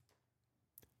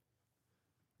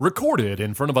Recorded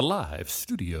in front of a live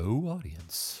studio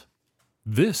audience.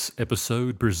 This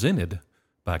episode presented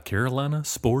by Carolina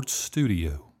Sports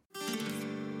Studio.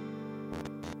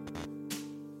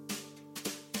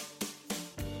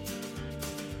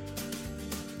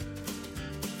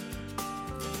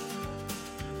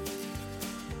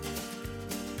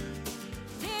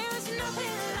 There's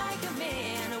nothing like a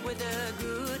man with a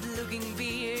good-looking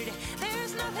beard.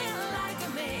 There's nothing like a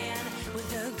man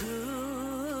with a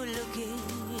good-looking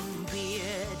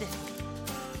beard.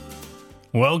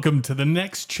 Welcome to the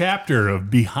next chapter of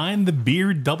Behind the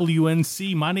Beard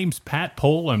WNC. My name's Pat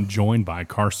Pohl. I'm joined by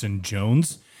Carson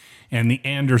Jones and the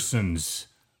Andersons,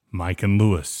 Mike and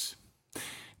Lewis.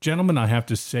 Gentlemen, I have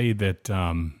to say that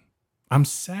I'm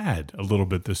sad a little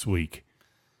bit this week.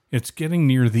 It's getting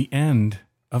near the end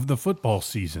of the football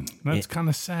season. That's kind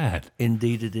of sad.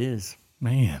 Indeed it is.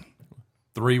 Man,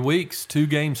 3 weeks, 2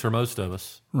 games for most of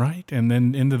us. right? And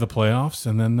then into the playoffs,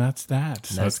 and then that's that.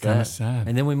 So it's kind of sad.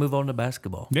 And then we move on to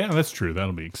basketball. Yeah, that's true.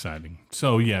 That'll be exciting.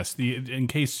 So, yes, in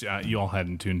case you all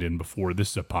hadn't tuned in before,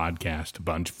 this is a podcast, a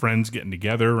bunch of friends getting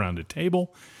together around a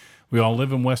table. We all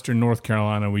live in Western North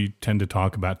Carolina. We tend to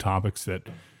talk about topics that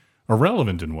are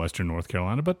relevant in Western North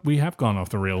Carolina, but we have gone off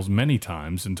the rails many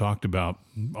times and talked about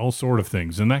all sort of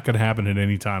things, and that could happen at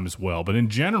any time as well. But in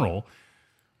general,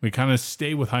 we kind of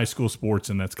stay with high school sports,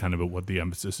 and that's kind of what the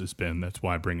emphasis has been. That's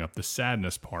why I bring up the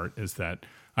sadness part, is that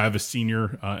I have a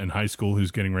senior in high school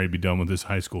who's getting ready to be done with his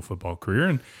high school football career,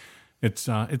 and it's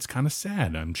kind of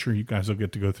sad. I'm sure you guys will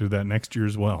get to go through that next year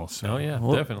as well. So, Oh, yeah,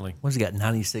 Well, definitely. What's he got,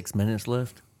 96 minutes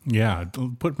left? yeah,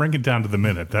 bring it down to the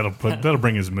minute. That'll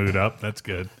bring his mood up. That's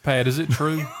good. Pat, is it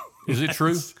true? Is it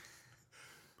true?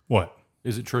 What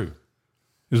Is it true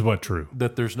is what true?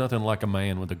 that there's nothing like a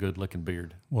man with a good-looking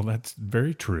beard? Well, that's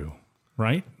very true,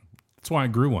 right? That's why I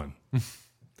grew one.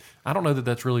 I don't know that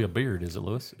that's really a beard, is it,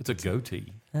 Lewis? It's a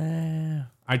goatee.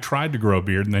 I tried to grow a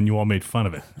beard, and then you all made fun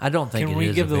of it. I don't think Can it we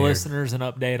is give a the beard. listeners an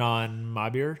update on my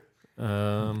beard?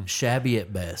 Shabby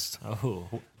at best. Oh,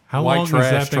 How White long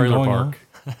trash has that been trailer going park.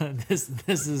 on?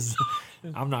 this is.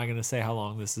 I'm not going to say how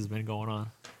long this has been going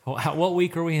on. What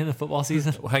week are we in the football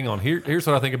season? Well, hang on. Here's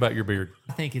what I think about your beard.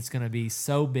 I think it's going to be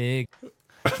so big.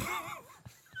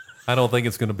 I don't think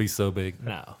it's going to be so big.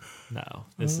 No.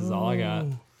 This is all I got.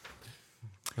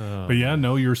 But yeah,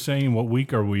 no, you're saying what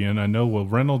week are we in? I know, well,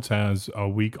 Reynolds has a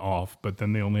week off, but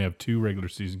then they only have 2 regular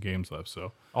season games left.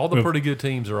 So All the pretty good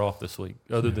teams are off this week,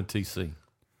 other than TC.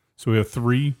 we have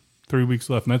three weeks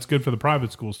left, and that's good for the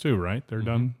private schools too, right? They're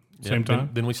done same Yeah, time.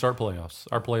 Then we start playoffs.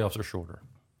 Our playoffs are shorter.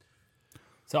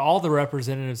 So all the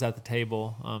representatives at the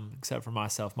table, except for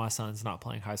myself, my son's not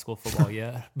playing high school football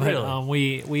yet. But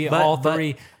Really? we But- all but-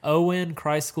 three, Owen,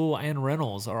 Christ School, and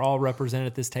Reynolds are all represented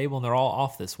at this table, and they're all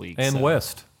off this week. And so-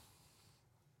 West.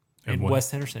 and what?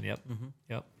 West Henderson. Yep,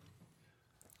 yep.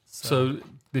 So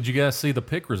did you guys see the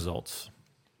pick results?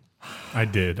 I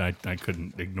did. I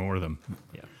couldn't ignore them.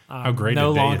 Yeah. How great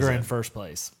No a day is longer that? in first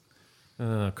place.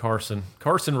 Carson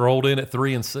rolled in at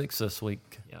 3-6 this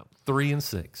week. Yep.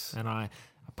 3-6. And I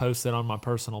posted on my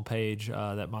personal page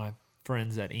that my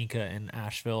friends at Inca in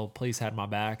Asheville, please had my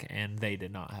back, and they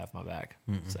did not have my back.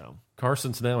 So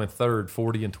Carson's now in third,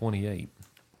 40-28.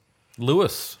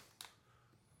 Lewis,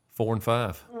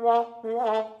 4-5.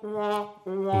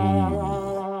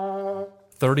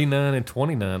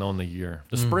 39-29 on the year.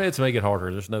 The spreads make it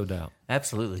harder. There's no doubt.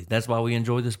 Absolutely. That's why we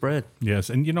enjoy the spread. Yes,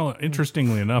 and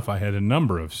interestingly enough, I had a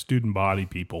number of student body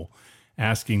people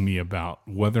asking me about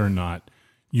whether or not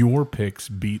your picks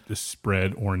beat the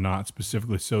spread or not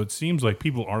specifically. So it seems like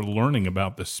people are learning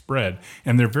about the spread,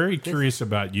 and they're very curious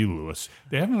about you, Lewis.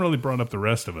 They haven't really brought up the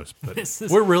rest of us, but this is,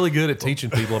 We're really good at teaching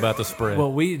people about the spread.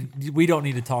 well, we don't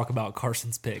need to talk about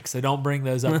Carson's picks, so don't bring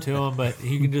those up to him. But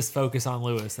you can just focus on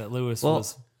Lewis. That Lewis Well,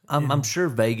 was. I'm sure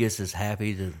Vegas is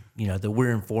happy to, that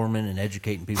we're informing and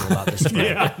educating people about the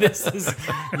spread. This is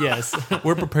yes,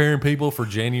 We're preparing people for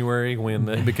January when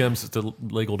it becomes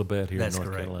legal to bet here That's in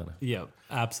North correct. Carolina. yep,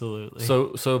 absolutely.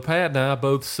 So Pat and I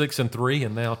both 6-3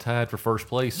 and now tied for first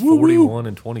place,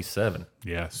 41-27.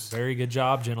 yes, very good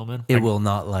job, gentlemen. It will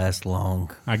not last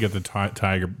long. I get the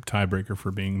tiebreaker for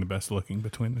being the best looking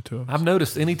between the two of us. I've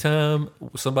noticed anytime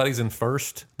somebody's in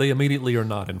first, they immediately are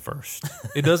not in first.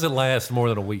 It doesn't last more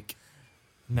than a week.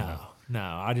 No.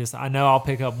 I know I'll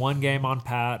pick up one game on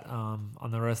Pat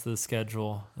on the rest of the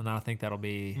schedule, and I think that'll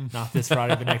be not this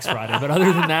Friday, but next Friday. But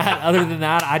other than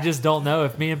that, I just don't know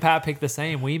if me and Pat pick the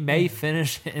same. We may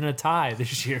finish in a tie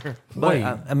this year. But Wait.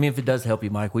 I mean, if it does help you,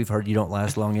 Mike, we've heard you don't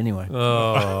last long anyway.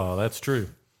 Oh, that's true.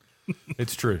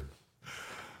 It's true.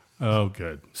 Oh,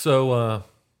 good. So,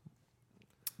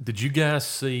 did you guys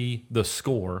see the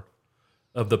score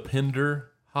of the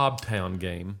Pender Hobbtown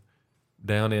game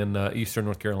down in eastern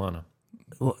North Carolina.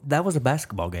 Well, that was a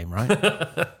basketball game,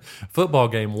 right? Football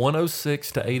game,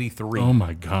 106-83. Oh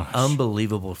my gosh!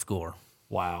 Unbelievable score.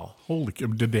 Wow. Holy!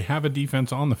 Did they have a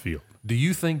defense on the field? Do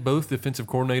you think both defensive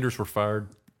coordinators were fired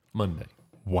Monday?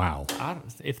 Wow!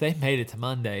 If they made it to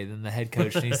Monday, then the head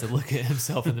coach needs to look at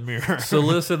himself in the mirror. So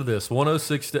listen to this: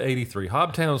 106-83.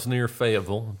 Hobbtown's near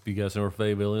Fayetteville. If you guys know where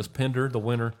Fayetteville is, Pender, the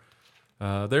winner.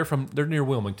 They're near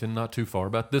Wilmington, not too far,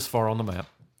 about this far on the map.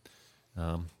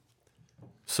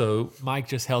 So Mike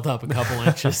just held up a couple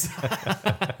inches.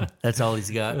 That's all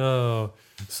he's got.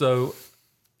 So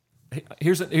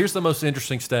here's the most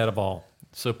interesting stat of all.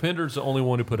 So Pender's the only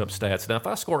one who put up stats. Now, if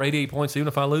I score 88 points, even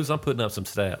if I lose, I'm putting up some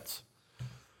stats.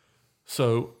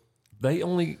 So they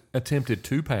only attempted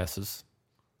 2 passes.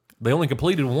 They only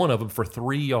completed one of them for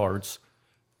 3 yards,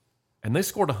 and they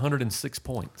scored 106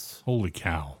 points. Holy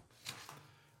cow!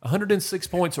 106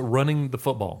 points running the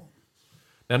football.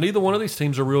 Now, neither one of these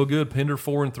teams are real good. Pender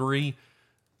 4-3,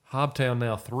 Hobbtown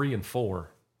now 3-4.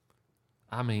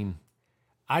 I mean,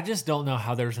 I just don't know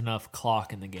how there's enough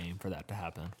clock in the game for that to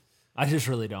happen. I just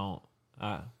really don't.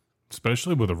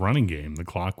 Especially with a running game, the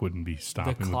clock wouldn't be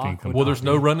stopping. The clock thing would- well, there's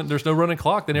no running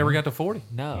clock. They never got to 40.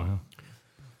 No.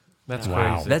 That's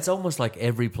Wow. crazy. That's almost like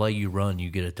every play you run, you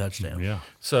get a touchdown. Yeah.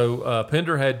 So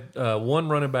Pender had one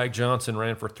running back, Johnson,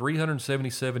 ran for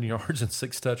 377 yards and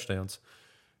 6 touchdowns.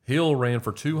 Hill ran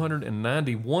for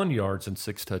 291 yards and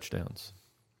 6 touchdowns.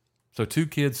 So 2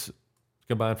 kids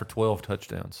combined for 12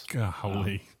 touchdowns.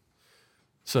 Golly.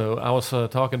 So I was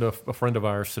talking to a friend of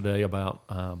ours today about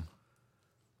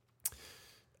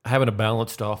having a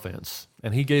balanced offense.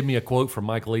 And he gave me a quote from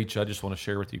Mike Leach I just want to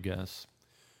share with you guys.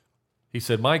 He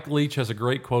said, Mike Leach has a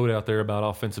great quote out there about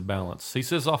offensive balance. He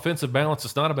says offensive balance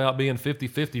is not about being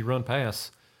 50-50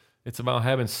 run-pass. It's about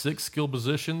having 6 skill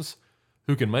positions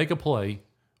who can make a play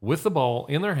with the ball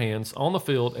in their hands on the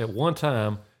field at one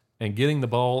time and getting the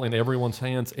ball in everyone's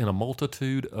hands in a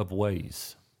multitude of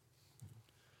ways.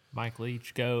 Mike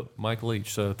Leach, go. Mike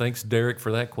Leach. So thanks, Derek,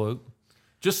 for that quote.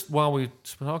 Just while we're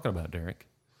talking about Derek,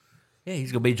 Yeah,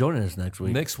 he's going to be joining us next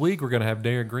week. next week we're going to have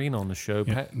Derek Green on the show.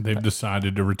 Yeah, they've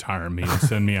decided to retire me and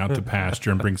send me out to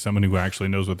pasture and bring someone who actually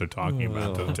knows what they're talking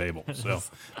about to the table. So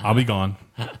I'll be gone.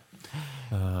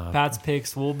 Pat's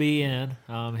picks will be in.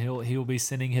 He'll be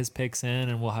sending his picks in,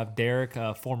 and we'll have Derek,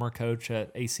 former coach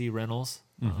at AC Reynolds,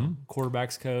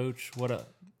 quarterbacks coach.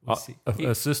 Offensive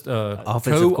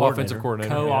Offensive coordinator.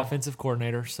 Co-offensive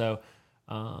coordinator. So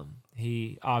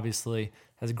he obviously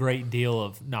has a great deal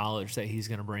of knowledge that he's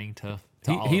going to bring to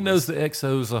all He of knows us. the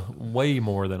XOs way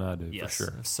more than I do, Yes, for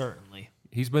sure. certainly.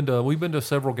 We've been to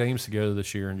several games together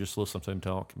this year and just listen to him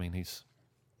talk. I mean, he's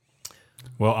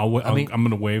Well, I'm going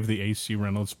to wave the AC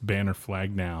Reynolds banner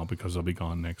flag now because I'll be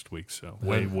gone next week. So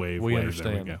wave. We There we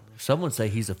understand. go. Some would say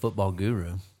he's a football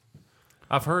guru.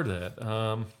 I've heard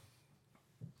that.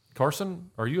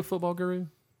 Carson, are you a football guru?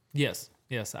 Yes.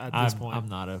 At this point, I'm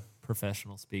not a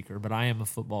professional speaker, but I am a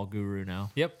football guru now.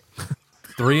 Yep.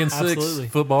 3-6 Absolutely.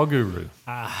 football guru.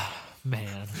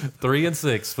 Man,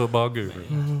 3-6 football guru.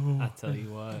 I tell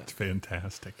you what, It's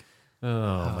fantastic.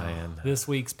 Oh man. this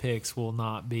week's picks will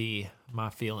not be my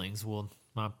feelings.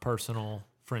 My personal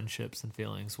friendships and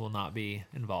feelings will not be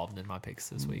involved in my picks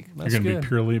this week. That's You're going to good. be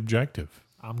purely objective.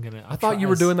 I thought you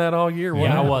were doing that all year. What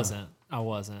Yeah, I happened?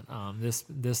 wasn't.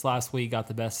 This last week got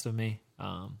the best of me.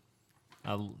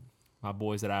 My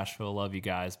boys at Asheville love you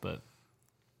guys, but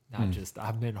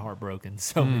I've been heartbroken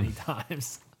so many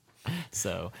times.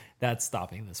 So that's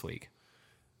stopping this week.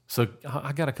 So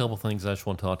I got a couple things I just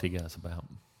want to talk to you guys about.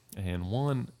 And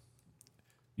one,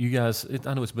 you guys,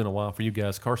 I know it's been a while for you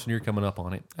guys. Carson, you're coming up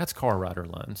on it. That's car rider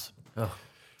lines.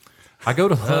 I go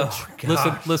to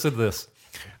lunch. Listen to this.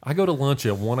 I go to lunch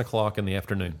at 1 o'clock in the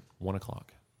afternoon. 1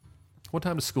 o'clock. What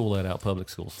time does school let out? Public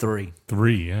schools? 3.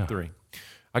 3, yeah. 3.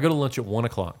 I go to lunch at 1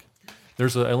 o'clock.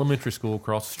 There's an elementary school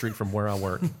across the street from where I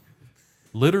work.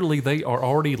 Literally, they are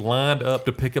already lined up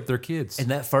to pick up their kids. And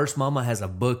that first mama has a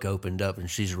book opened up and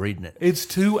she's reading it. It's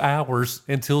 2 hours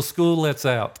until school lets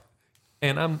out.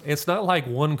 And it's not like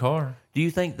one car. Do you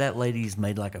think that lady's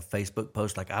made like a Facebook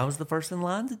post like, I was the first in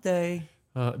line today?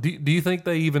 Do you think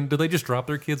do they just drop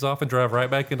their kids off and drive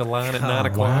right back into line at 9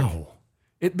 o'clock? Wow.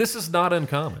 This is not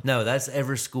uncommon. No, that's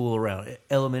every school around.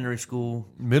 Elementary school.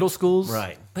 Middle schools,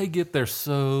 Right. They get there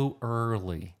so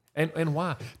early. And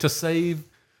why? To save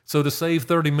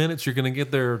 30 minutes, you're going to get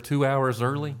there 2 hours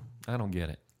early? I don't get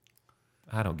it.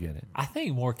 I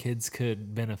think more kids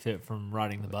could benefit from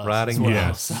riding the bus. Riding as well.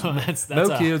 Yes. So that's No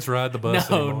a- kids ride the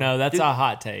bus anymore. No, that's a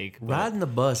hot take. Riding the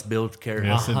bus builds character.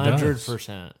 Yes, it does.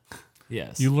 100%.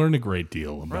 Yes. You learn a great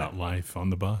deal about life on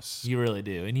the bus. You really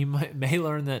do. And you may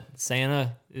learn that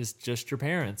Santa is just your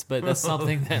parents, but that's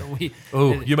something that we.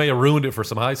 Oh, you may have ruined it for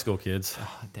some high school kids.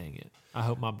 Oh, dang it. I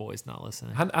hope my boy's not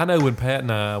listening. I know when Pat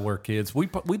and I were kids, we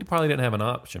probably didn't have an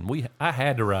option. I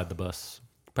had to ride the bus.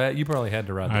 Pat, you probably had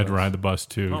to ride the bus. I'd ride the bus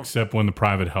too, except when the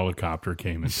private helicopter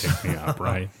came and picked me up,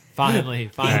 right? Finally,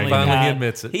 Finally, Pat, he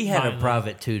admits it. He had a Finally.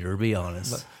 private tutor, be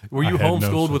honest. Were you I had no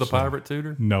homeschooled with a such thing. private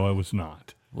tutor? No, I was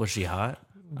not. Was she hot?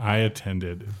 I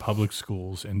attended public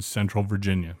schools in Central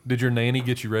Virginia. Did your nanny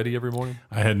get you ready every morning?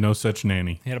 I had no such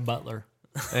nanny, He had a butler.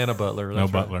 And a butler. no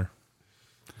that's right. butler.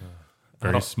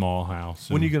 Very small house.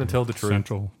 When in you gonna tell the truth?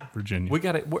 Central Virginia. We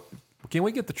got it. Can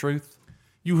we get the truth?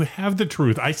 You have the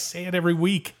truth. I say it every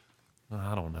week.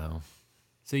 I don't know.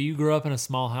 So you grew up in a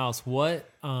small house. What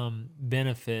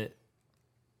benefit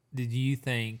did you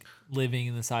think living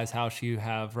in the size house you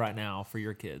have right now for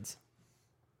your kids?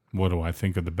 What do I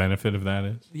think of the benefit of that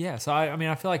is? Yeah, so I mean,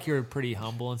 I feel like you're pretty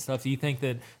humble and stuff. Do you think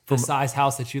that the size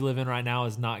house that you live in right now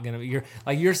is not going to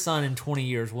be your son in 20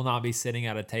 years will not be sitting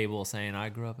at a table saying, "I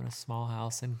grew up in a small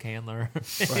house in Candler."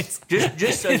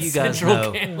 Just so you guys Central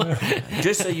know, Candler.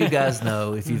 just so you guys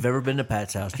know, if you've ever been to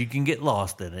Pat's house, you can get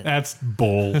lost in it. That's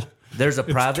bull. There's a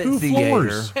private 2 theater.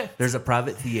 floors. There's a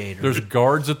private theater. There's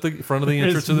guards at the front of the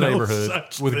entrance of the no neighborhood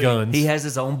such with thing. guns. He has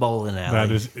his own bowling alley. That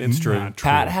is It's true. not true.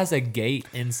 Pat has a gate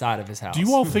inside of his house. Do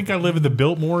you all think I live in the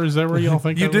Biltmore? Is that where y'all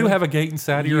think You I do live? have a gate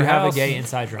inside of You your have house. a gate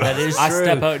inside your house. That is I true.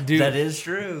 step out, dude. That is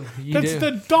true. You That's do.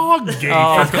 the dog gate.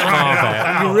 Oh, for come on,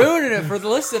 crying You're ruining it for the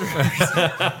listeners.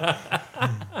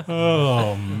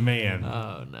 Oh man.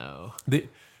 Oh no.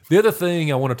 The other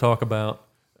thing I want to talk about,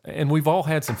 and we've all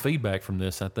had some feedback from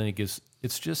this, I think, is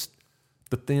it's just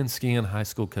the thin-skinned high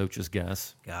school coaches,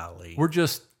 guys. Golly. We're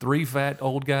just 3 fat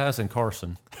old guys and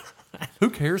Carson. Who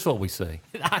cares what we say?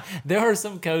 There are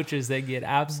some coaches that get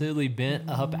absolutely bent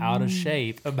up out of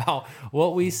shape about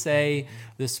what we say,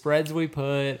 the spreads we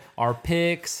put, our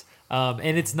picks.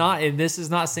 And it's not, and this is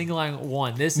not singling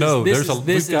one. This No, is,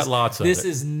 we've got lots of This it.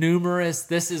 is numerous.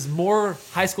 This is more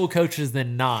high school coaches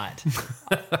than not.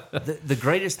 The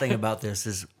greatest thing about this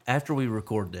is after we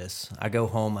record this, I go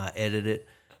home, I edit it,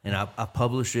 and I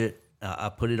publish it. I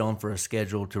put it on for a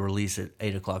schedule to release at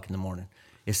 8 o'clock in the morning.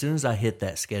 As soon as I hit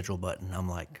that schedule button, I'm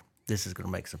like, this is going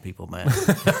to make some people mad.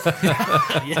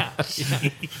 Yeah.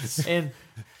 And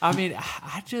I mean,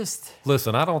 I just,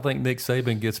 Listen, I don't think Nick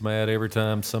Saban gets mad every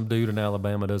time some dude in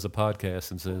Alabama does a podcast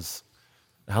and says,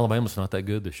 Alabama's not that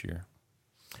good this year.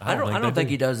 I don't think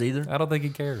he does either. I don't think he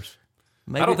cares.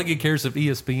 Maybe, I don't think he cares if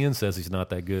ESPN says he's not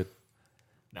that good.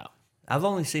 no. I've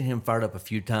only seen him fired up a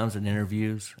few times in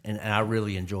interviews, and I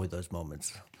really enjoy those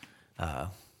moments.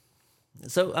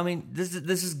 So I mean, this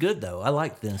is good though. I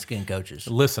like thin-skinned coaches.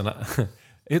 Listen,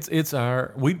 it's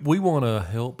our we want to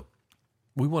help.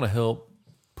 We want to help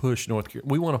push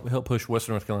we want to help push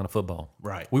Western North Carolina football.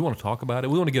 Right. We want to talk about it.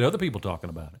 We want to get other people talking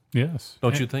about it. Yes.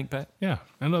 Don't you think, Pat? Yeah,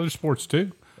 and other sports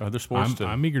too. Other sports too.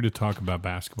 I'm eager to talk about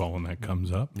basketball when that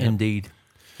comes up. Indeed,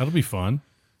 That'll be fun.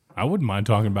 I wouldn't mind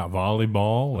talking about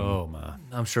volleyball. And, Oh my!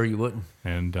 I'm sure you wouldn't.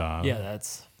 and Yeah,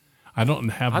 that's, I don't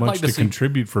have I'd much like to to see-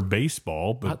 contribute for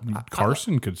baseball, but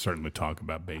Carson could certainly talk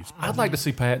about baseball. I'd like to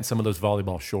see Pat in some of those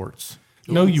volleyball shorts.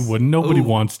 No, you wouldn't. Nobody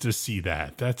wants to see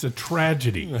that. That's a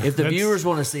tragedy. If the viewers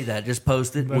want to see that, just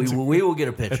post it. We will get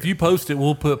a picture. If you post it,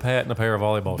 we'll put Pat in a pair of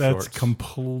volleyball That's shorts.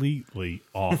 completely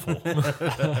awful.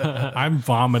 I'm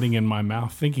vomiting in my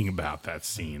mouth thinking about that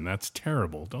scene. That's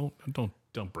terrible. Don't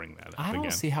bring that up I don't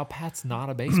again. see how Pat's not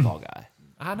a baseball guy.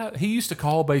 I know he used to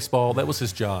call baseball. That was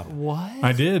his job. What?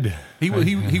 I did. He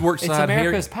worked It's side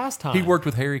America's Harry, pastime. He worked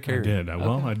with Harry Carey. I did.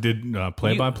 I did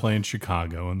play-by-play in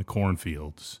Chicago in the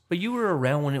cornfields. but you were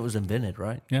around when it was invented,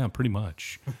 right? Yeah, pretty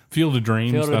much. Field of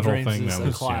Dreams, Field that of whole Dreams thing. is That a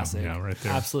was classic. Yeah, right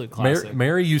there. Absolute classic.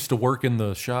 Mary used to work in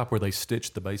the shop where they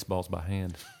stitched the baseballs by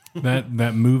hand.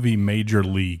 That movie Major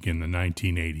League in the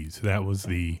 1980s. That was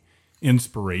the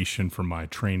inspiration for my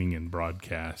training in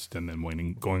broadcast, and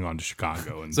then going on to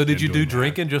Chicago. And So did and you do doing that.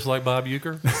 drinking just like Bob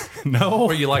Uecker? No,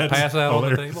 Where you like that's pass out on the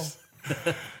hilarious.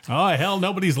 table? Oh hell,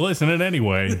 nobody's listening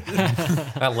anyway.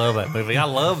 I love that movie. I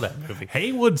love that movie.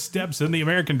 Haywood steps in the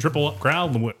American League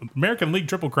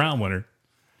Triple Crown winner.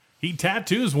 He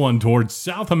tattoos one towards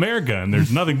South America, and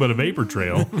there's nothing but a vapor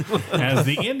trail as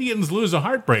the Indians lose a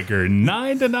heartbreaker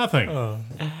 9-0.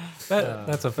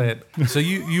 That's a fact. So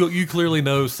you clearly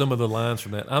know some of the lines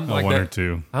from that. I'm like one that, or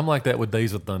two. I'm like that with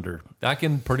Days of Thunder. I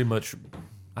can pretty much.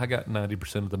 I got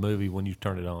 90% of the movie when you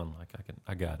turn it on. Like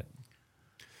I got it.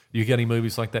 You got any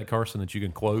movies like that, Carson, that you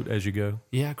can quote as you go?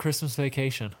 Yeah, Christmas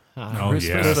Vacation. Oh,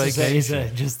 Christmas yes.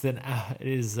 Vacation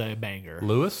is a banger.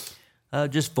 Lewis?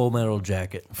 Just Full Metal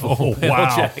Jacket. Oh,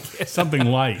 wow. Something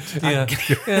light. Yeah.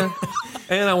 Yeah.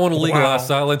 And I want to legalize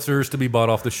silencers to be bought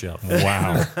off the shelf.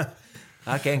 Wow.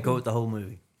 I can't go with the whole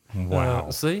movie. Wow.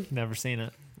 See? Never seen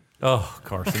it. Oh,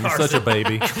 Carson, you're such a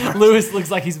baby. Lewis looks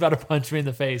like he's about to punch me in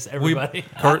the face. Everybody.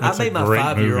 I made my great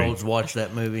 5-year-olds watch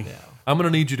that movie. I'm going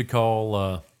to need you to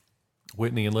call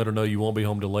Whitney and let her know you won't be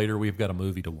home till later. We've got a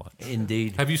movie to watch.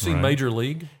 Indeed. Have you seen Right. Major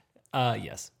League?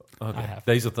 Yes. Okay. I have.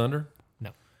 Days of Thunder? No.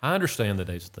 I understand the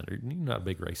Days of Thunder. You're not a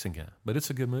big racing guy, but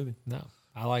it's a good movie. No.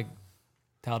 I like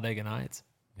Talladega Nights.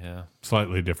 Yeah.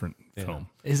 Slightly different film.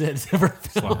 Is it a different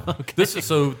film? Okay. This is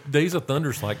so Days of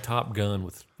Thunder's like Top Gun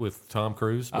with Tom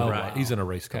Cruise. But wow. He's in a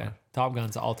race car Okay. Top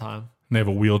Gun's all time. And they have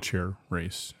a wheelchair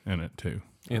race in it, too.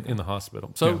 in the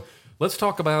hospital. So let's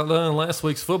talk about last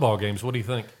week's football games. What do you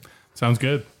think? Sounds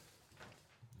good.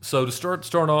 So to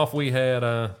start off, we had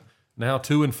now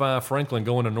 2-5 Franklin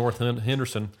going to North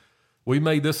Henderson. We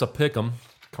made this a pick 'em.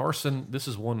 Carson, this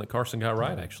is one that Carson got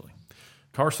right actually.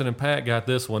 Carson and Pat got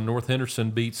this one. North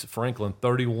Henderson beats Franklin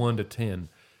 31-10.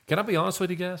 Can I be honest with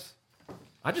you guys?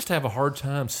 I just have a hard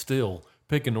time still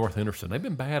picking North Henderson. They've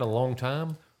been bad a long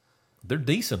time. They're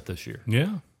decent this year.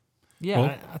 Yeah. Yeah,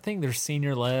 Well- I think they're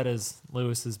senior led, as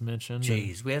Lewis has mentioned.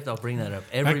 Jeez, we have to bring that up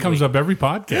every That comes week. up every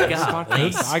podcast. God,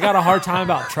 I got a hard time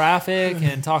about traffic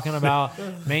and talking about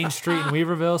Main Street in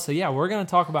Weaverville. So yeah, we're going to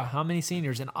talk about how many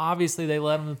seniors, and obviously they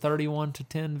led them to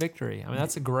 31-10 victory. I mean,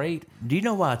 that's a great. Do you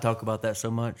know why I talk about that so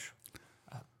much?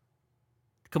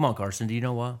 Come on, Carson. Do you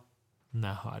know why?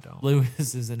 No, I don't.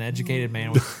 Lewis is an educated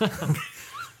man. With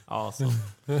awesome.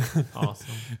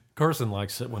 Carson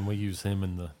likes it when we use him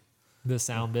in the The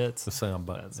sound bits. sound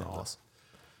button. That's awesome.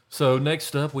 So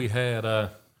next up, we had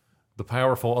the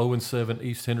powerful 0-7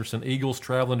 East Henderson Eagles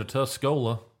traveling to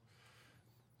Tuscola.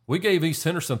 We gave East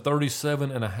Henderson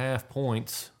 37.5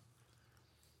 points.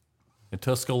 And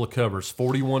Tuscola covers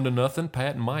 41-0.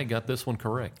 Pat and Mike got this one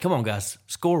correct. Come on, guys.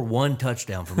 Score one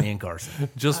touchdown for me and Carson.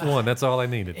 Just one. That's all I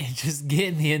needed. And just get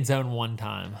in the end zone one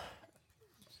time.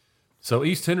 So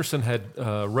East Henderson had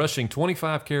rushing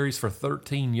 25 carries for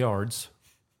 13 yards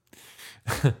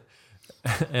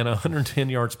and 110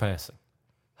 yards passing.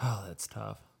 Oh, that's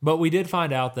tough. But we did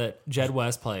find out that Jed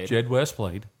West played. Jed West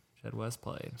played.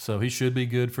 So he should be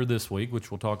good for this week, which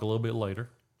we'll talk a little bit later.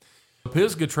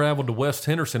 Pisgah traveled to West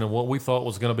Henderson in what we thought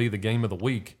was going to be the game of the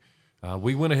week.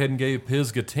 We went ahead and gave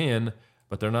Pisgah 10,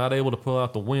 but they're not able to pull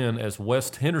out the win as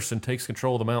West Henderson takes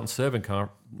control of the Mountain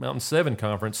 7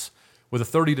 Conference with a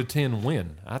 30-10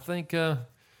 win. I think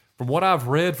from what I've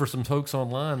read for some folks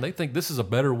online, they think this is a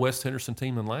better West Henderson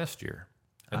team than last year.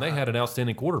 And they had an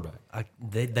outstanding quarterback.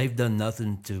 They've done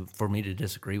nothing for me to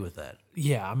disagree with that.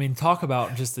 Yeah, I mean, talk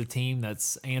about just a team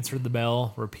that's answered the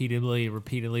bell repeatedly.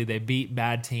 They beat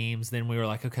bad teams. Then we were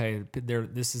like, okay,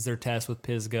 this is their test with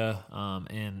Pisgah.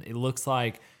 And it looks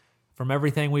like from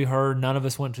everything we heard, none of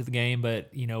us went to the game,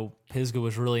 but, Pisgah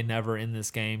was really never in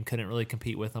this game, couldn't really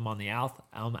compete with them on the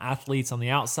athletes on the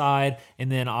outside, and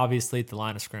then obviously at the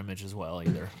line of scrimmage as well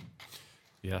either.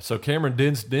 Yeah, so Cameron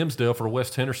Dimsdale for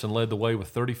West Henderson led the way with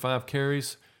 35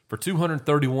 carries for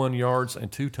 231 yards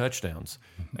and 2 touchdowns.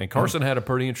 And Carson had a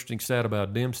pretty interesting stat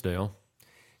about Dimsdale.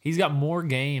 He's got more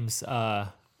games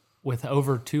with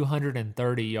over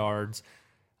 230 yards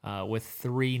with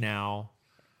 3 now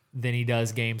than he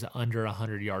does games under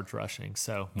 100 yards rushing.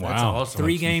 So Wow. awesome.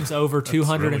 3 games over really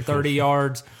 230 cool.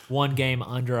 yards, 1 game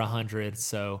under 100.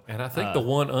 So And I think the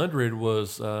 100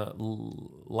 was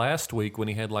last week when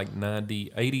he had like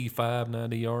 85,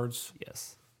 90 yards.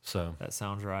 yes, So that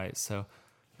sounds right. So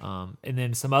and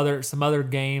then some other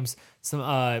games,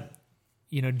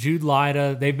 Jude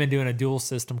Lyda, they've been doing a dual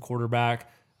system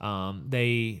quarterback.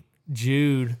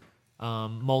 Jude,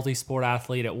 multi-sport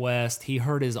athlete at West, he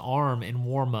hurt his arm in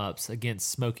warm-ups against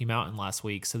Smoky Mountain last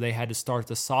week, so they had to start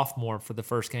the sophomore for the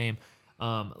first game.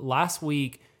 Last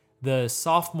week, the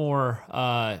sophomore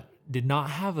did not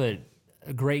have a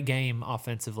great game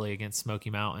offensively against Smoky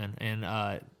Mountain,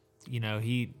 and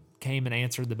he came and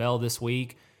answered the bell this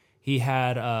week. He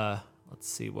had let's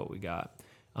see what we got.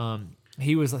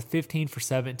 He was 15 for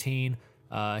 17.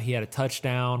 He had a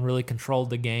touchdown, really controlled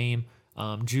the game.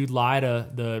 Jude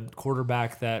Lyda, the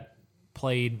quarterback that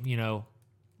played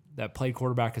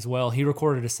quarterback as well, he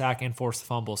recorded a sack and forced a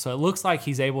fumble. So it looks like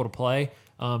he's able to play.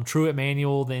 Truett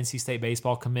Manuel, the NC State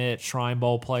baseball commit, Shrine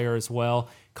Bowl player as well,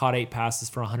 caught 8 passes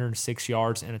for 106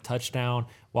 yards and a touchdown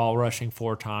while rushing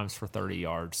 4 times for 30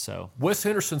 yards. So West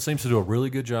Henderson seems to do a really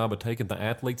good job of taking the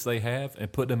athletes they have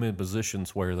and putting them in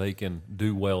positions where they can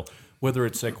do well. Whether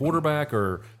it's at quarterback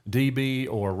or DB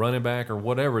or running back or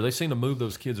whatever, they seem to move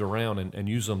those kids around and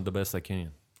use them the best they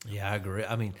can. Yeah, I agree.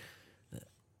 I mean,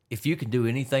 if you can do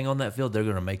anything on that field, they're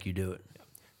going to make you do it.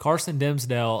 Carson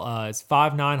Dimsdale is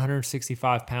 5'9",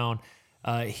 165 pound.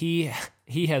 He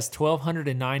has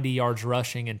 1,290 yards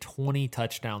rushing and 20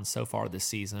 touchdowns so far this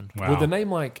season. Wow. With a name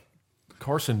like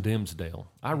Carson Dimsdale,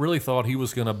 I really thought he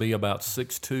was going to be about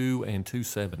 6'2" and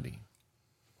 270.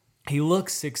 He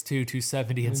looks 6'2",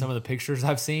 270 in some of the pictures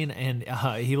I've seen, and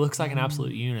he looks like an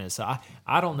absolute unit. So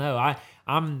I don't know.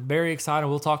 I'm very excited.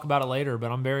 We'll talk about it later,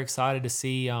 but I'm very excited to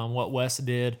see what West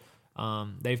did.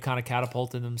 They've kind of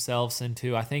catapulted themselves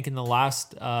into, I think in the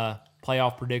last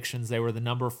playoff predictions, they were the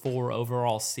number 4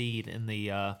 overall seed in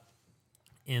the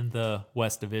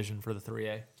West Division for the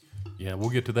 3A. Yeah, we'll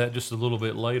get to that just a little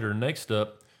bit later. Next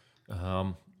up,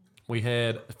 we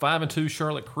had 5-2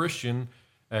 Charlotte Christian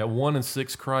at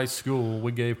 1-6 Christ School.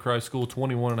 We gave Christ School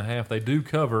 21.5. They do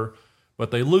cover,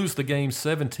 but they lose the game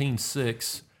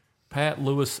 17-6. Pat,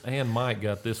 Lewis, and Mike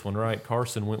got this one right.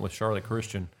 Carson went with Charlotte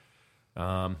Christian.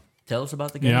 Tell us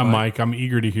about the game. Yeah, Mike, I'm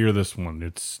eager to hear this one.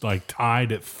 It's like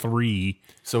tied at 3.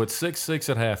 So it's 6-6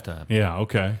 at halftime. Yeah,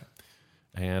 okay.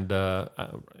 And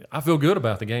I feel good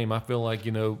about the game. I feel like,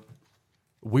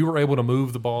 we were able to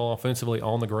move the ball offensively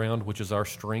on the ground, which is our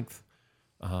strength.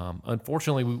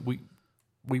 Unfortunately,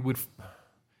 we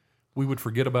would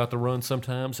forget about the run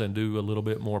sometimes and do a little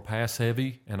bit more pass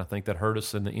heavy, and I think that hurt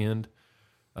us in the end.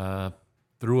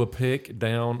 Threw a pick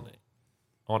down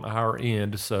on our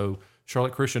end, so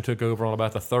Charlotte Christian took over on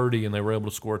about the 30, and they were able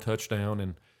to score a touchdown.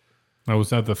 And Now, was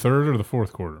that the third or the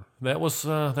fourth quarter? it was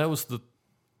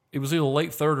either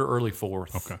late third or early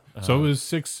fourth. Okay. So it was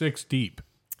 6-6 deep.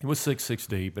 It was 6-6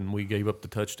 deep, and we gave up the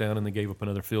touchdown, and they gave up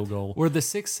another field goal. Were the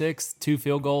 6-6 2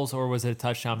 field goals, or was it a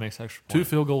touchdown mixed extra point? 2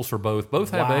 field goals for both. Both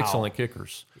have Wow. excellent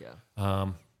kickers. Yeah.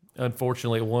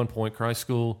 Unfortunately, at one point, Christ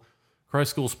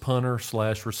School's punter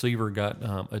 / receiver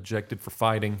got ejected for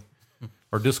fighting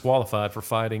or disqualified for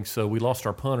fighting. So we lost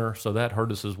our punter. So that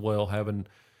hurt us as well. Having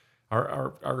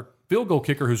our field goal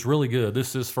kicker, who's really good. This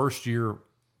is his first year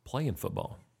playing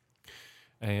football,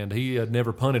 and he had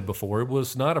never punted before. It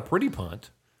was not a pretty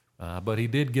punt, but he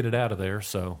did get it out of there.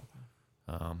 So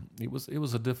it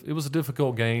was a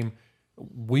difficult game.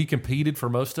 We competed for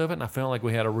most of it, and I felt like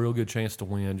we had a real good chance to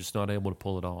win, just not able to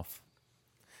pull it off.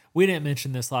 We didn't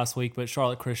mention this last week, but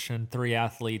Charlotte Christian, 3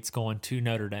 athletes going to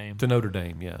Notre Dame. To Notre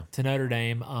Dame, yeah. To Notre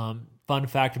Dame. Fun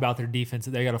fact about their defense,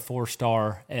 they got a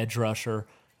 4-star edge rusher.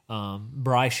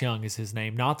 Bryce Young is his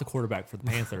name, not the quarterback for the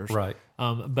Panthers. Right.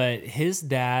 But his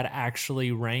dad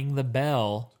actually rang the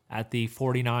bell at the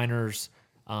 49ers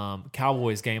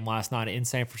Cowboys game last night in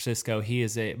San Francisco. He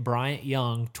is a Bryant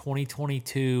Young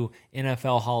 2022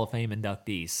 NFL Hall of Fame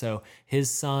inductee. So his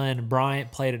son,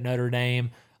 Bryant, played at Notre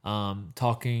Dame.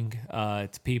 Talking to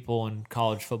people in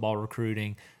college football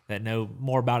recruiting that know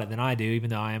more about it than I do, even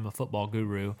though I am a football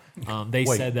guru. They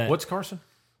Wait, said that what's Carson?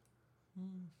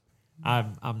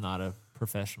 I'm not a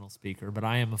professional speaker, but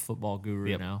I am a football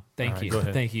guru now. Thank right, you. go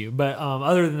ahead. Thank you. But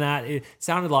other than that, it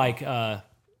sounded like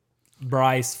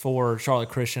Bryce for Charlotte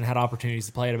Christian had opportunities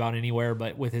to play it about anywhere,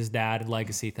 but with his dad,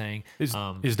 legacy thing,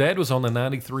 His dad was on the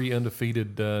 93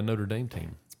 undefeated Notre Dame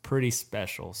team. it's pretty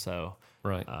special. So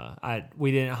Right.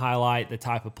 we didn't highlight the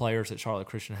type of players that Charlotte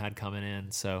Christian had coming in.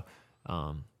 So,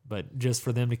 but just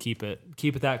for them to keep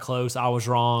it that close, I was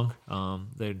wrong.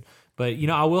 But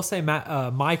I will say,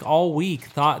 Mike all week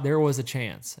thought there was a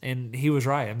chance, and he was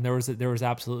right. I mean, there was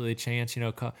absolutely a chance.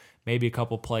 Maybe a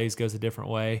couple plays goes a different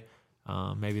way.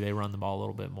 Maybe they run the ball a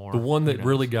little bit more. The one that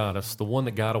really got us, the one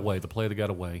that got away, the play that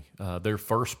got away, their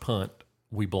first punt,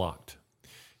 we blocked.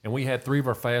 And we had 3 of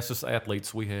our fastest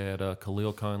athletes. We had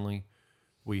Khalil Conley.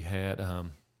 We had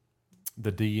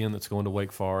the DN that's going to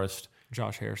Wake Forest.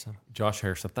 Josh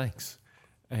Harrison. Thanks.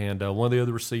 And one of the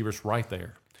other receivers right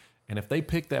there. And if they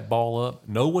pick that ball up,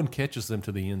 no one catches them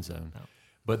to the end zone. No.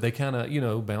 But they kind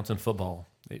of, bouncing football.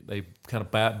 They kind of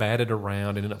batted around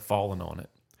and ended up falling on it.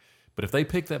 But if they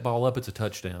pick that ball up, it's a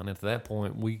touchdown. And at that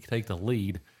point, we take the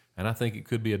lead, and I think it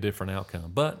could be a different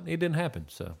outcome. But it didn't happen,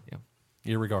 so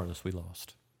irregardless, we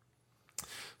lost.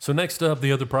 So next up,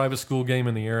 the other private school game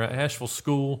in the era, Asheville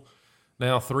School,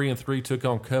 now 3-3, took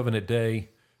on Covenant Day.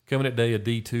 Covenant Day, a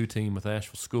D2 team with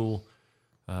Asheville School.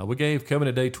 We gave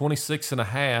Covenant Day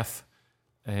 26.5,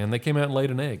 and they came out and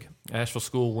laid an egg. Asheville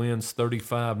School wins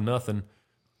 35-0.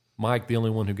 Mike, the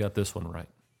only one who got this one right.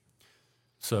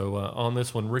 So on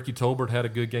this one, Ricky Tolbert had a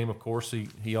good game, of course.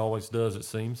 He always does, it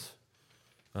seems.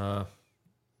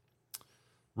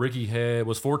 Ricky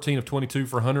was 14 of 22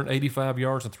 for 185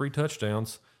 yards and 3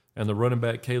 touchdowns, and the running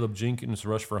back Caleb Jenkins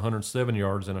rushed for 107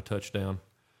 yards and a touchdown.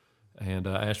 And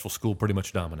Asheville School pretty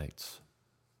much dominates.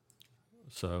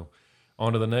 So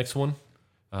on to the next one.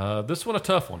 This one a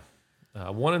tough one.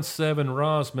 1-7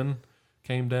 Rosman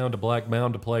came down to Black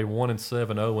Mountain to play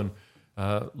 1-7 Owen.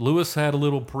 Lewis had a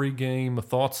little pregame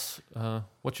thoughts.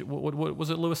 What was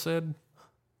it Lewis said?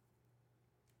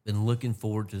 Been looking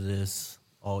forward to this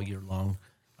all year long.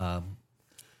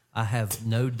 I have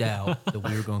no doubt that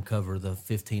we're going to cover the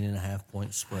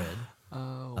 15.5-point spread.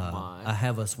 Oh my! I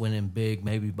have us winning big,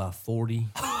 maybe by 40.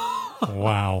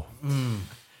 Wow.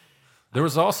 There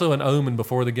was also an omen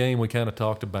before the game we kind of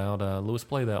talked about. Lewis,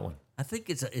 play that one. I think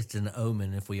it's an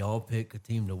omen if we all pick a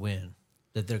team to win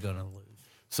that they're going to lose.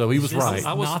 So he was This right. is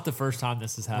not the first time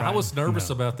this has happened. I was nervous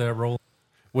about that roll.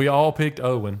 We all picked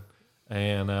Owen,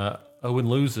 and Owen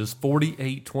loses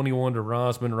 48-21 to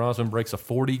Rosman. Rosman breaks a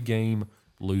 40-game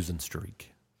losing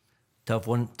streak. Tough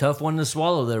one to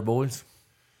swallow there, boys.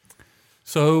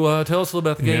 So tell us a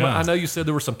little about the game. Yeah. I know you said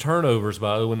there were some turnovers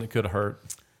by Owen that could have hurt.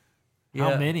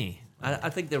 How Yeah. many? I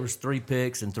think there was 3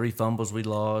 picks and 3 fumbles we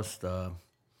lost.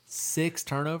 6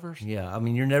 turnovers? Yeah, I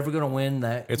mean, you're never going to win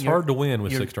that. It's You're- hard to win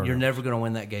with you're- 6 turnovers. You're never going to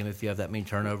win that game if you have that many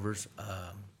turnovers.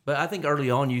 But I think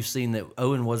early on you've seen that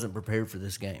Owen wasn't prepared for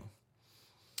this game.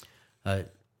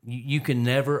 You can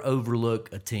never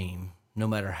overlook a team, no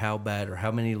matter how bad or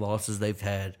how many losses they've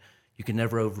had. You can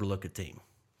never overlook a team.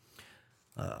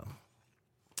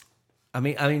 I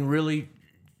mean, really,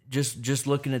 just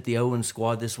looking at the Owen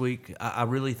squad this week, I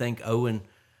really think Owen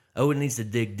needs to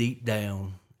dig deep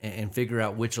down and figure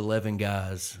out which 11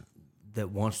 guys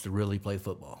that wants to really play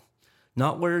football.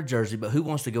 Not wear a jersey, but who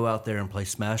wants to go out there and play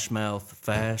smash mouth,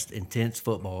 fast, intense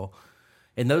football.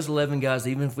 And those 11 guys,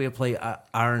 even if we play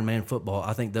Iron Man football,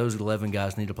 I think those 11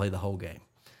 guys need to play the whole game.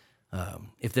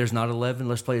 If there's not 11,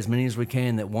 let's play as many as we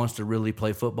can that wants to really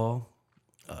play football.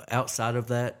 Outside of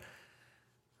that,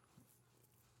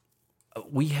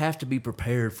 we have to be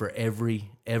prepared for every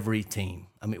team.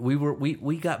 I mean,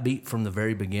 we got beat from the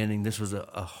very beginning. This was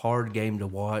a hard game to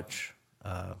watch.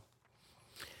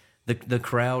 The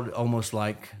crowd almost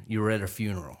like you were at a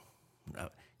funeral.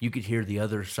 You could hear the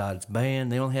other side's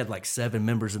band. They only had like 7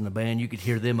 members in the band. You could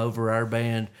hear them over our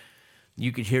band.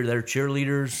 You could hear their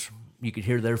cheerleaders. You could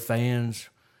hear their fans.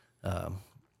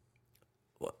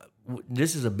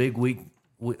 This is a big week.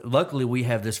 Luckily, we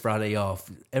have this Friday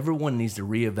off. Everyone needs to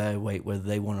reevaluate whether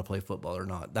they want to play football or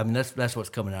not. I mean, that's what's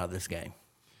coming out of this game.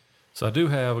 So I do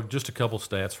have just a couple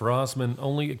stats. Rosman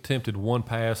only attempted 1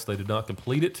 pass. They did not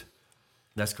complete it.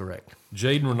 That's correct.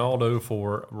 Jaden Ronaldo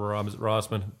for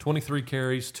Rosman, 23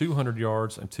 carries, 200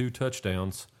 yards, and 2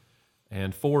 touchdowns.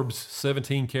 And Forbes,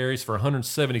 17 carries for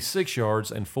 176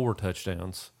 yards and 4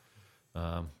 touchdowns.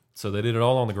 So they did it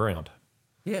all on the ground.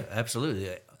 Yeah,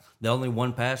 absolutely. The only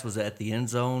 1 pass was at the end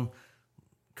zone.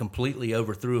 Completely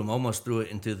overthrew him, almost threw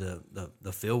it into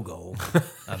the field goal.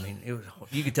 I mean,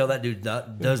 you could tell that dude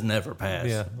does never pass.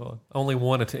 Yeah, only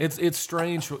 1 attempt. It's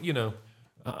strange, you know.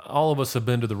 All of us have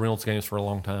been to the Reynolds games for a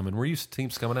long time, and we're used to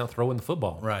teams coming out throwing the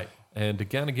football. Right. And to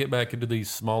kind of get back into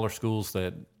these smaller schools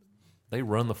that they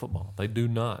run the football, they do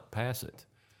not pass it.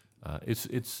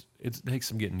 It takes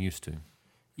some getting used to.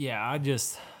 Yeah,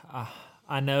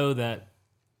 I know that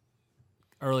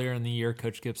earlier in the year,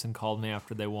 Coach Gibson called me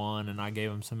after they won, and I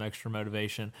gave him some extra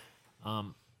motivation.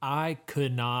 I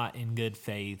could not, in good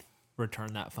faith,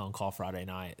 return that phone call Friday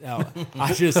night.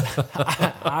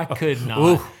 I could not.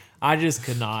 Ooh. I just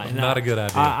could not. And Not a good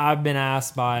idea. I've been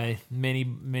asked by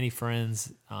many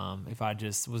friends if I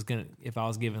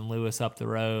was giving Lewis up the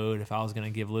road, if I was going to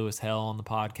give Lewis hell on the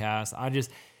podcast.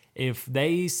 If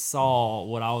they saw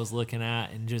what I was looking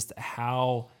at and just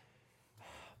how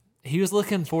he was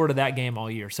looking forward to that game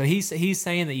all year. So he's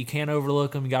saying that you can't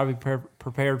overlook them. You got to be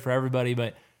prepared for everybody.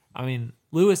 But I mean,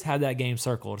 Lewis had that game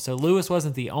circled. So Lewis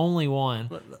wasn't the only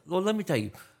one. Well, let me tell you,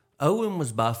 Owen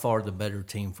was by far the better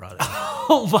team Friday night.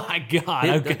 Oh my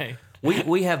God. Okay.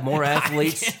 We have more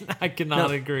athletes. I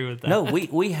cannot agree with that. No,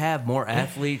 we have more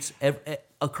athletes.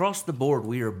 Across the board,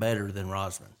 we are better than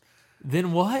Rosman.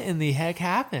 Then what in the heck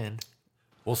happened?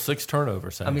 Well, 6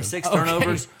 turnovers. I mean, 6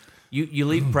 turnovers. You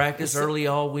leave practice early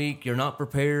all week. You're not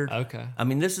prepared. Okay. I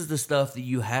mean, this is the stuff that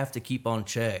you have to keep on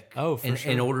check. Oh, for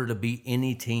sure. In order to beat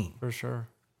any team. For sure.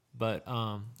 But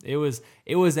it was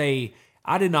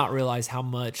I did not realize how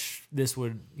much this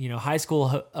would, high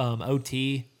school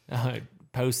OT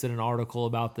posted an article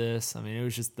about this. I mean, it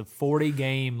was just the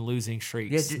 40-game losing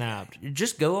streak snapped.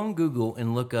 Just go on Google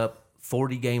and look up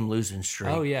 40-game losing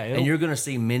streak. Oh, yeah, and you're going to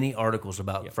see many articles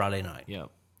about Friday night. Yep.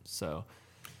 So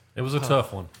It was a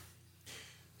tough one.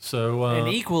 So an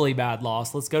equally bad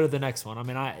loss. Let's go to the next one. I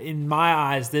mean, in my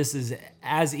eyes, this is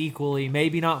as equally,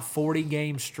 maybe not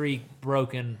 40-game streak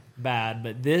broken bad,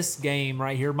 but this game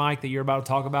right here, Mike, that you're about to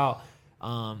talk about,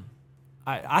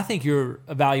 I think you're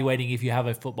evaluating if you have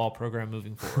a football program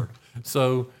moving forward.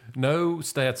 So no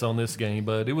stats on this game,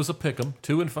 but it was a pick 'em.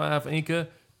 2-5 Inca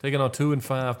taking on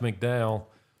 2-5 McDowell.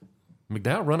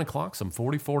 McDowell running clock some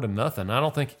 44-0. I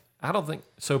don't think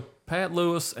so. Pat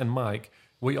Lewis and Mike,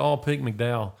 we all picked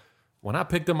McDowell. When I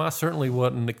picked them, I certainly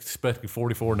wasn't expecting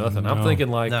 44-0. I'm thinking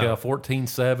like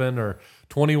 14-7 or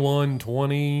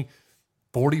 21-20,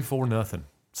 44-0.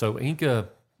 So Inca,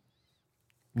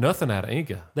 nothing out of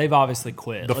Inca. They've obviously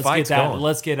quit. The fight's gone.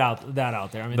 Let's get that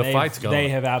out there. I mean, The fight's gone. They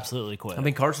have absolutely quit. I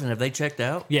mean, Carson, have they checked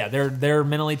out? Yeah, they're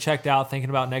mentally checked out, thinking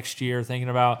about next year, thinking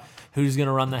about who's going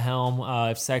to run the helm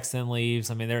if Sexton leaves.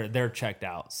 I mean, they're checked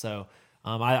out. So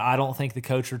I don't think the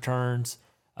coach returns.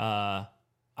 I'm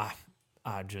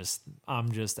just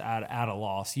at a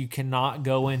loss. You cannot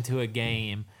go into a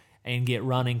game and get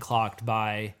running clocked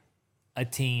by a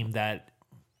team like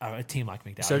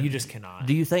McDowell. So you just cannot.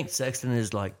 Do you think Sexton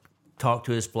is like talked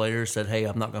to his players, said, "Hey,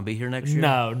 I'm not going to be here next year"?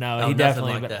 No, Oh, he nothing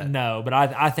definitely like that. no. But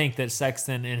I think that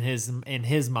Sexton in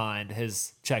his mind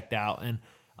has checked out, and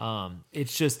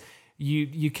it's just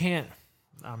you can't.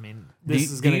 I mean, Do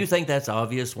you think that's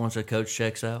obvious once a coach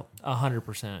checks out?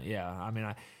 100%? Yeah. I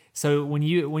mean, so when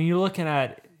you look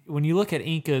at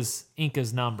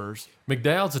Inca's numbers,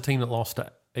 McDowell's a team that lost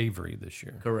to Avery this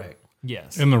year. Correct.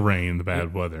 yes, In the rain, the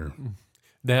bad weather.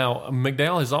 Now,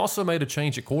 McDowell has also made a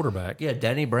change at quarterback. Yeah,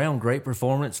 Danny Brown, great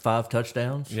performance, 5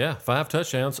 touchdowns. Yeah, 5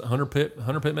 touchdowns. Hunter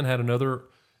Pittman had another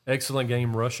excellent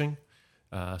game rushing.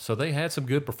 So they had some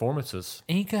good performances.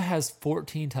 Inca has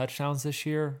 14 touchdowns this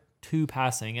year, 2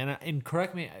 passing. And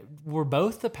correct me, were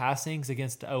both the passings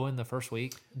against Owen the first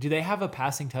week? Do they have a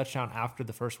passing touchdown after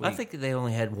the first week? I think that they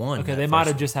only had one. Okay, that they might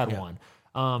have first just had week. one.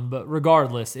 But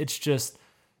regardless, it's just,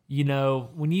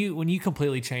 when you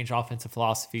completely change offensive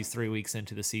philosophies 3 weeks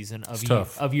into the season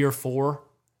of year 4,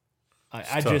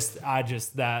 that's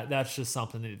just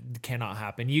something that cannot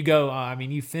happen. You go,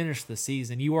 you finish the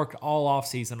season, you worked all off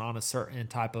season on a certain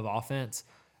type of offense.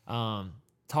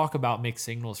 Talk about mixed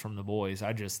signals from the boys.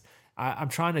 I'm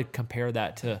trying to compare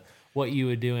that to what you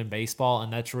would do in baseball,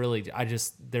 and that's really, I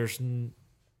don't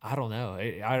know.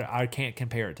 I can't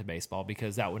compare it to baseball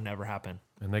because that would never happen.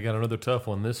 And they got another tough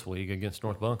one this week against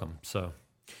North Buncombe. So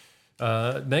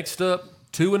next up,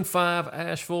 2-5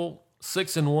 Asheville,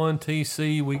 6-1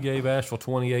 TC. We gave Asheville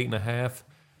 28.5.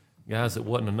 Guys, it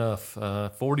wasn't enough.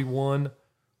 41-13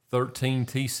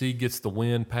 TC gets the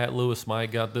win. Pat Lewis,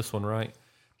 Mike got this one right.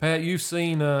 Pat, you've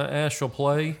seen Asheville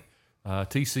play.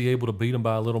 TC able to beat them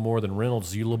by a little more than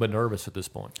Reynolds. Are you a little bit nervous at this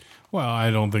point? Well,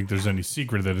 I don't think there's any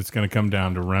secret that it's going to come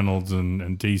down to Reynolds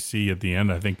and TC at the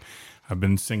end. I think I've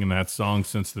been singing that song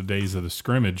since the days of the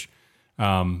scrimmage.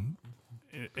 TC's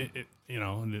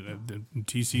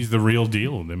the real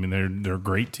deal. I mean, they're a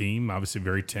great team. Obviously,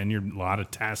 very tenured. A lot of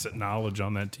tacit knowledge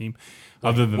on that team.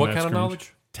 Other than What that kind of scrimmage,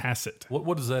 knowledge? Tacit.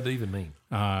 What does that even mean?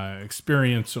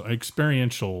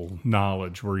 Experiential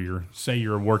knowledge, where you're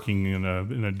working in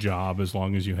a job. As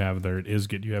long as you have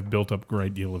you have built up a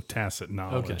great deal of tacit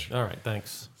knowledge. Okay. All right.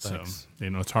 Thanks. So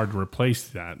it's hard to replace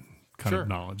that kind Sure. of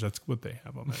knowledge. That's what they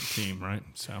have on that team, right?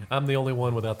 So, I'm the only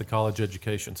one without the college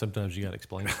education. Sometimes you got to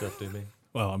explain stuff to me.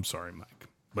 well, I'm sorry, Mike,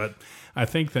 but I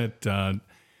think that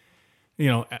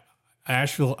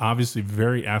Asheville, obviously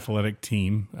very athletic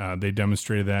team. They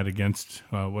demonstrated that against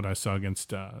what I saw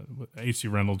against AC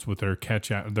Reynolds with their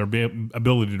their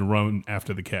ability to run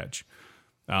after the catch.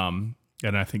 And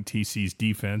I think TC's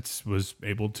defense was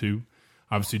able to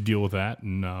obviously deal with that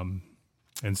and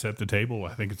set the table.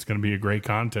 I think it's going to be a great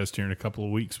contest here in a couple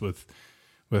of weeks with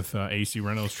AC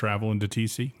Reynolds traveling to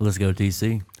TC. Let's go,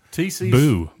 TC.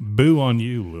 TC's Boo on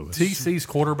you, Lewis. TC's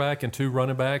quarterback and 2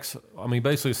 running backs. I mean,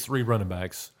 basically it's 3 running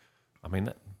backs. I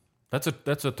mean, that's a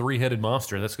 3-headed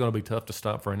monster. That's going to be tough to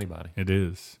stop for anybody. It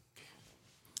is.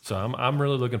 So I'm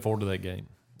really looking forward to that game.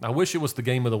 I wish it was the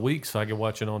game of the week so I could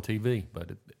watch it on TV,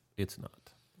 but it's not.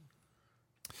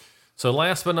 So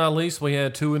last but not least, we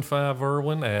had 2-5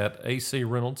 Irwin at AC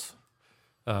Reynolds.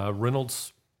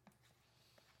 Reynolds,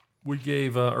 we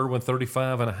gave Irwin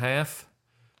 35.5.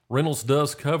 Reynolds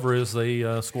does cover as they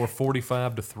score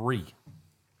 45-3.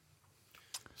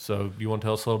 So you want to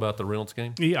tell us a little about the Reynolds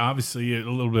game? Yeah, obviously a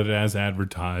little bit as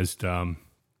advertised.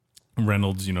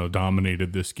 Reynolds,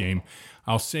 dominated this game.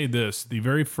 I'll say this: the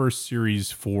very first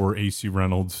series for AC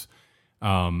Reynolds,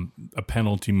 a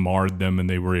penalty marred them, and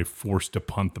they were forced to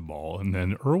punt the ball. And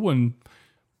then Irwin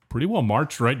pretty well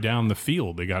marched right down the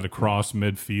field. They got across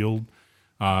midfield,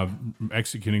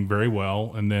 executing very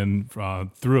well, and then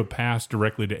threw a pass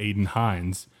directly to Aiden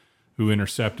Hines, who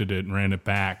intercepted it and ran it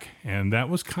back. And that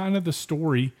was kind of the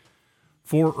story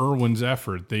for Irwin's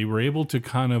effort. They were able to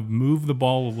kind of move the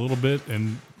ball a little bit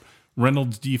and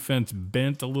Reynolds' defense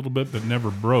bent a little bit, but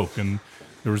never broke. And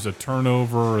there was a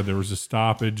turnover or there was a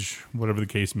stoppage, whatever the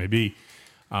case may be.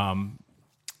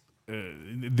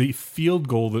 The field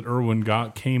goal that Irwin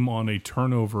got came on a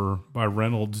turnover by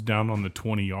Reynolds down on the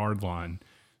 20-yard line.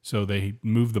 So they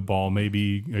moved the ball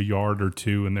maybe a yard or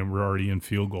two, and then we're already in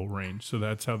field goal range. So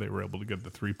that's how they were able to get the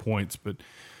 3 points. But,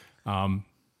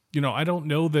 I don't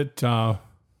know that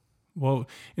well,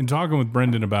 in talking with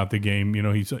Brendan about the game,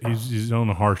 he's his own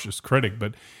harshest critic,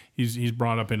 but he's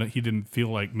brought up in he didn't feel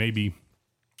like maybe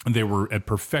they were at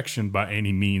perfection by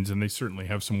any means, and they certainly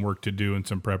have some work to do and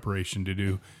some preparation to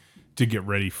do to get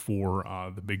ready for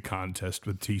the big contest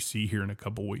with TC here in a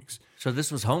couple weeks. So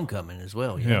this was homecoming as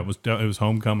well. Yeah, it was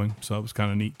homecoming, so it was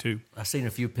kind of neat too. I seen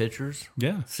a few pictures.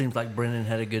 Yeah. Seems like Brendan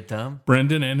had a good time.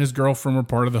 Brendan and his girlfriend were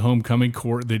part of the homecoming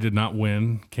court. They did not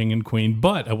win King and Queen,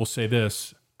 but I will say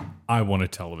this. I won a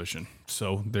television.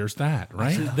 So there's that,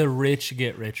 right? The rich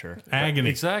get richer. Agony.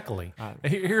 Exactly.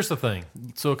 Here's the thing.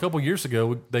 So a couple years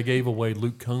ago, they gave away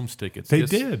Luke Combs tickets. They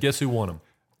did. Guess who won them?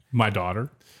 My daughter.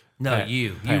 No, Pat.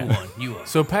 you Pat. won. You won.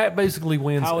 So Pat basically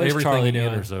wins How is everything Charlie he doing?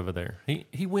 enters over there.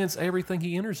 He wins everything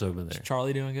he enters over there.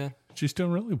 Charlie doing good? She's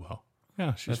doing really well.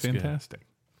 Yeah, she's That's good. fantastic.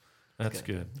 That's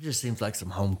good. It just seems like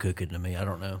some home cooking to me. I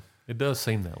don't know. It does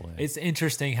seem that way. It's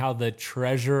interesting how the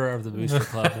treasurer of the Booster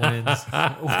Club wins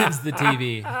the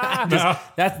TV.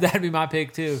 That'd be my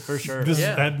pick too, for sure. This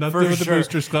had nothing to do with the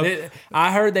Boosters Club.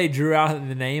 I heard they drew out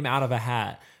the name out of a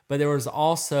hat, but there was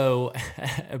also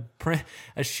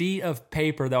a sheet of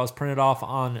paper that was printed off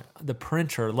on the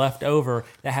printer left over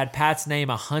that had Pat's name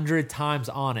 100 times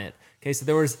on it. Okay, so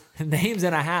there was names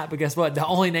in a hat, but guess what? The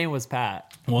only name was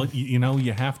Pat. Well,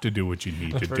 you have to do what you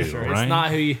need to For do, sure.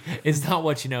 right? It's not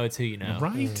what you know, it's who you know.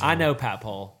 Right. I know Pat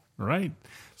Pohl. Right.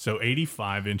 So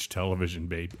 85-inch television,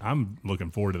 babe. I'm looking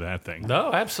forward to that thing.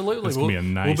 No, absolutely. That's gonna be a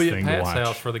nice we'll be thing at to Pat's watch.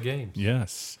 house for the games.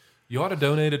 Yes. You ought to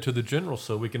donate it to the general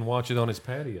so we can watch it on his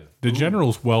patio. The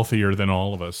general's wealthier than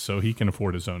all of us, so he can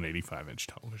afford his own 85-inch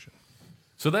television.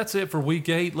 So that's it for week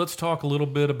 8. Let's talk a little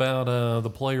bit about the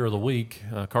player of the week.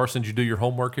 Carson, did you do your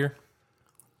homework here?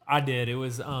 I did. It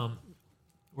was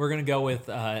we're gonna go with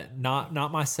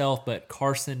not myself, but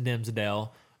Carson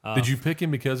Dimsdale. Did you pick him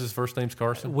because his first name's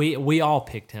Carson? We all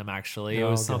picked him actually. It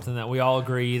Oh, was okay. something that we all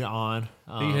agreed on.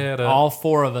 He had all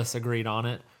 4 of us agreed on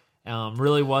it.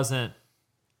 Really wasn't.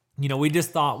 We just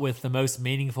thought with the most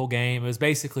meaningful game, it was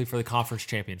basically for the conference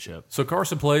championship. So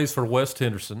Carson plays for West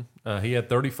Henderson. He had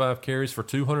 35 carries for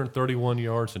 231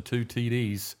 yards and 2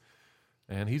 TDs,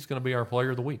 and he's going to be our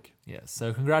player of the week. Yes.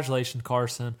 So congratulations,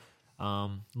 Carson.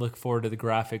 Look forward to the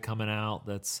graphic coming out.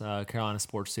 That's Carolina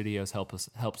Sports Studios helps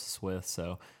us with.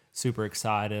 So super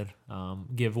excited.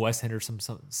 Give West Henderson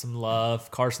some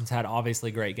love. Carson's had obviously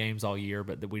great games all year,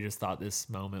 but we just thought this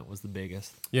moment was the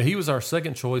biggest. Yeah, he was our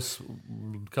second choice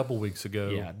a couple weeks ago.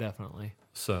 Yeah, definitely.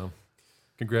 So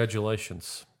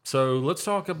congratulations. So let's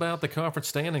talk about the conference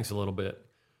standings a little bit.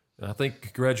 I think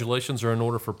congratulations are in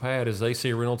order for Pat as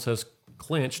AC Reynolds has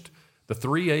clinched the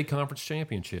 3A conference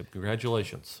championship.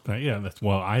 Congratulations.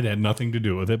 I'd had nothing to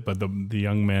do with it, but the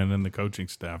young man and the coaching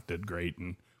staff did great,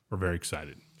 and we're very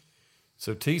excited.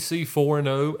 So TC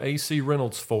 4-0, AC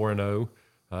Reynolds 4-0.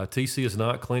 TC has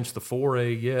not clinched the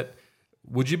 4A yet.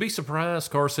 Would you be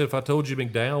surprised, Carson, if I told you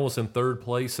McDowell was in third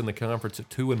place in the conference at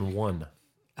 2-1?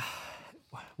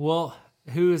 Well,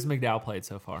 who has McDowell played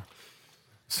so far?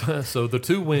 So the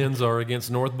 2 wins are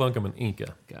against North Buncombe and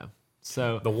Inca. Okay.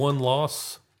 So The 1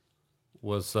 loss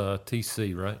was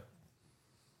TC, right?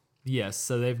 yes,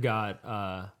 so they've got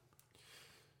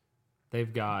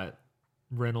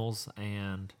Reynolds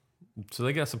and So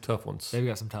they got some tough ones. they've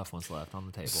got some tough ones left on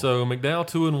the table. So McDowell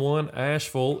 2-1,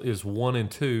 Asheville is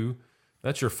 1-2.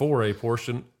 That's your 4A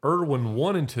portion. Irwin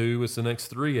 1-2 is the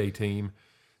next 3A team,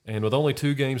 and with only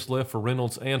 2 games left for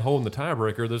Reynolds and holding the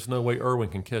tiebreaker, there's no way Irwin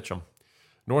can catch them.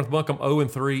 North Buncombe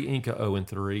 0-3, Inca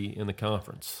 0-3 in the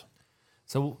conference.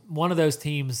 So one of those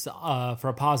teams, for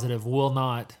a positive, will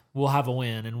have a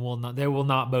win, and they will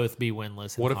not both be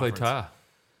winless. In What the if they conference. tie?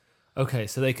 Okay,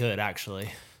 so they could actually.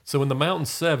 So in the Mountain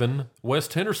 7,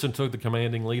 West Henderson took the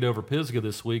commanding lead over Pisgah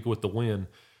this week with the win.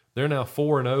 They're now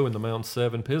 4-0 in the Mountain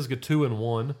 7. Pisgah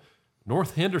 2-1.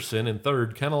 North Henderson in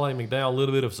third, kind of like McDowell, a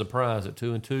little bit of surprise at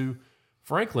 2-2.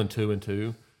 Franklin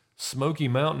 2-2. Smoky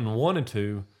Mountain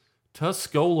 1-2.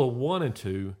 Tuscola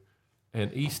 1-2.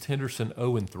 And East Henderson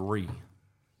 0-3.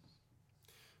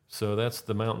 So that's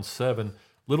the Mountain 7.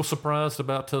 Little surprised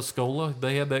about Tuscola.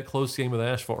 They had that close game with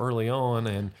Asheville early on,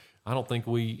 and I don't think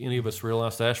any of us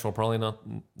realized Asheville probably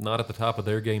not at the top of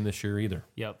their game this year either.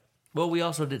 Yep. Well, we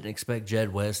also didn't expect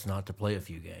Jed West not to play a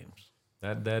few games.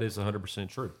 That is 100%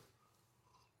 true.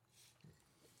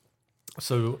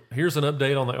 So here's an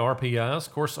update on the RPIs.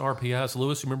 Of course, RPIs,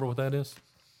 Lewis, you remember what that is?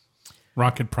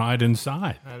 Rocket Pride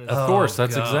inside. Of course,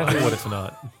 that's exactly what it's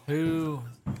not.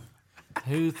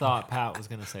 Who thought Pat was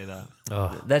going to say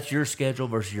that? That's your schedule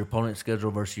versus your opponent's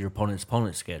schedule versus your opponent's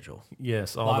schedule.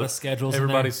 Yes, A lot of schedules in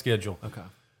everybody's there? schedule. Okay.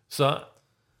 So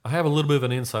I have a little bit of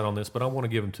an insight on this, but I want to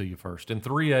give them to you first. In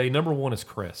 3A, number 1 is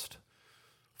Crest.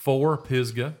 4,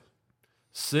 Pisgah.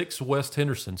 6, West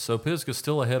Henderson. So Pisgah's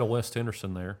still ahead of West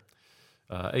Henderson there.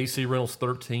 AC Reynolds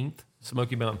 13th,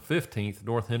 Smoky Mountain 15th,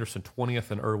 North Henderson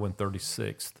 20th, and Irwin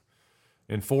 36th.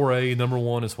 In 4A, number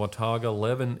 1 is Watauga,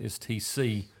 11 is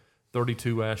TC,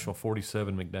 32 Asheville,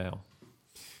 47 McDowell.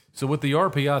 So with the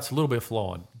RPI, it's a little bit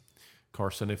flawed,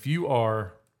 Carson. If you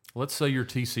are, let's say you're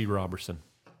TC Robertson,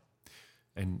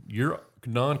 and your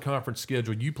non-conference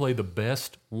schedule, you play the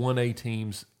best 1A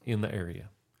teams in the area.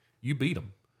 You beat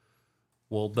them.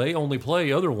 Well, they only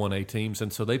play other 1A teams,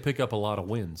 and so they pick up a lot of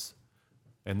wins.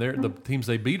 And the teams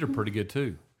they beat are pretty good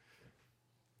too.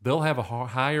 They'll have a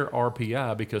higher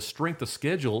RPI because strength of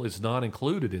schedule is not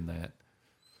included in that.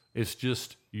 It's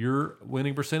just your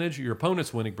winning percentage, your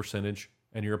opponent's winning percentage,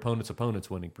 and your opponent's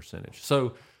winning percentage.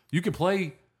 So you can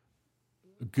play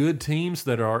good teams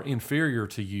that are inferior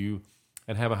to you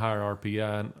and have a higher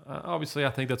RPI. And obviously, I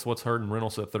think that's what's hurting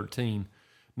Reynolds at 13.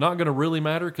 Not going to really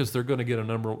matter because they're going to get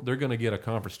they're going to get a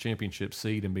conference championship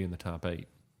seed and be in the top 8.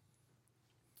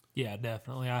 Yeah,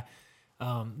 definitely.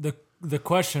 The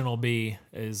question will be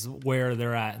is where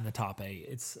they're at in the top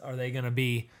 8. Are they going to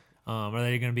be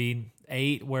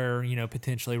 8 where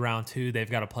potentially round 2 they've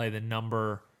got to play the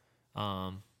number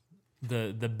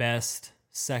the best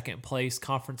second place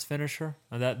conference finisher?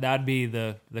 That'd be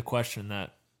the question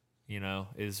that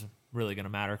is really going to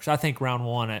matter, because I think round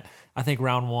one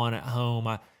at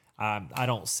home I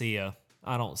don't see a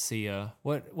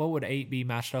what would 8 be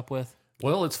matched up with?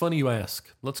 Well, it's funny you ask.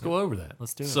 Let's go over that.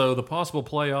 Let's do it. So the possible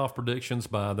playoff predictions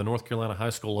by the North Carolina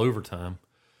High School Overtime.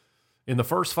 In the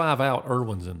first 5 out,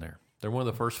 Irwin's in there. They're one of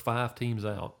the first 5 teams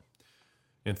out.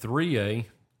 In 3A,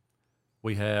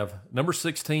 we have number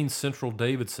 16 Central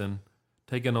Davidson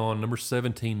taking on number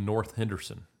 17 North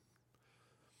Henderson.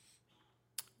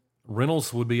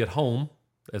 Reynolds would be at home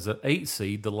as an 8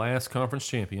 seed, the last conference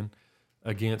champion,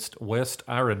 against West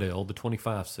Iredell, the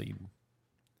 25 seed.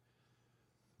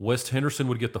 West Henderson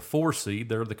would get the 4 seed.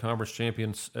 They're the conference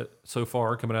champions so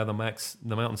far, coming out of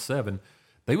the Mountain 7.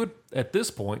 They would, at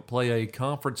this point, play a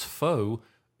conference foe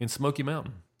in Smoky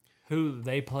Mountain. Who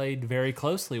they played very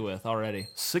closely with already.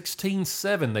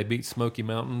 16-7, they beat Smoky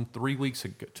Mountain 2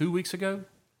 weeks ago?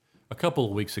 A couple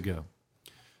of weeks ago.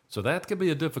 So that could be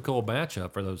a difficult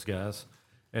matchup for those guys.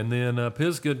 And then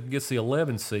Pisgah gets the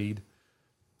 11 seed,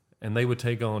 and they would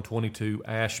take on 22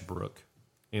 Ashbrook.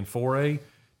 In 4A,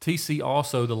 TC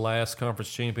also the last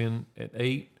conference champion at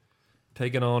 8,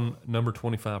 taking on number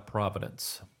 25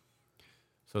 Providence.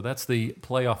 So that's the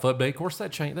playoff update. Of course,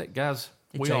 that guys,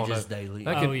 we all know. Changes daily.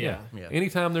 That can- Yeah.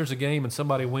 Anytime there's a game and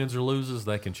somebody wins or loses,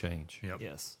 that can change. Yep.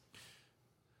 Yes.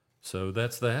 So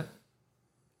that's that.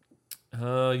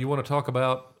 You want to talk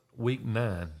about week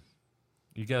 9?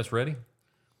 You guys ready?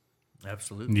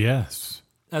 Absolutely. Yes.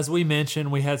 As we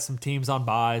mentioned, we had some teams on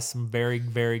bye, some very,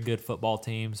 very good football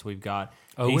teams. We've got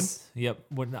Owen? Yep.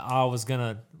 I was going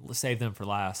to save them for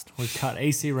last. We've got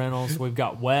AC Reynolds. We've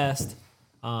got West.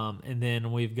 And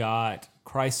then we've got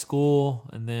Christ School.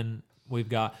 And then we've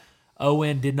got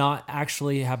Owen did not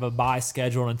actually have a bye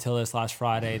scheduled until this last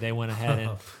Friday. They went ahead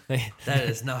and That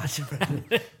is not.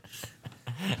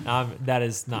 that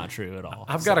is not true at all.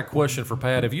 I've got a question for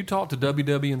Pat. Have you talked to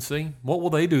WWNC? What will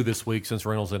they do this week since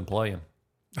Reynolds isn't playing?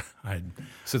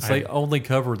 Since they only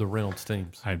cover the Reynolds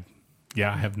teams. I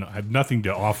have nothing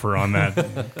to offer on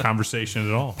that conversation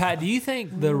at all. Pat, do you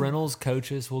think the Reynolds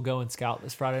coaches will go and scout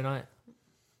this Friday night?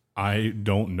 I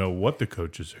don't know what the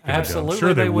coaches are going to do. Absolutely I'm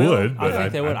sure they they will. would, but I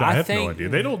think they would. I have no idea.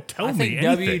 They don't tell I me think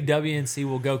anything. WWNC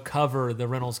will go cover the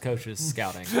Reynolds coaches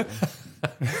scouting.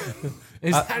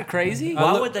 Is that crazy?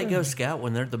 Why would they go scout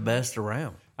when they're the best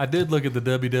around? I did look at the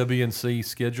WWNC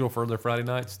schedule for their Friday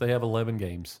nights. They have 11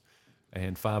 games,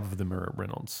 and 5 of them are at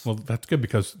Reynolds. Well, that's good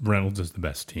because Reynolds is the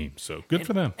best team, so good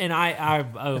for them. And I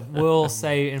will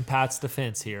say in Pat's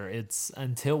defense here, it's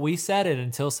until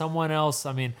someone else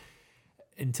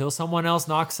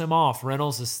knocks him off,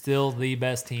 Reynolds is still the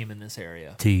best team in this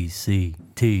area.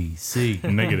 TC.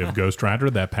 Negative Ghost Rider,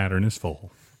 that pattern is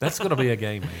full. That's going to be a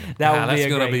game, man. That would be that's a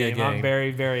gonna great game. I'm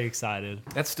very, very excited.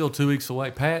 That's still 2 weeks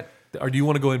away. Pat, or do you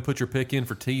want to go ahead and put your pick in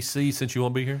for TC since you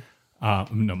won't be here?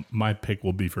 No, my pick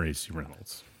will be for AC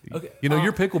Reynolds. You know,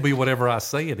 your pick will be whatever I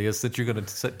say it is that you're going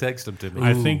to text them to me.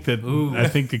 I think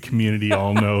the community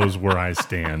all knows where I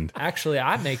stand. Actually,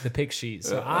 I make the pick sheet,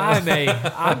 so I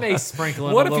may sprinkle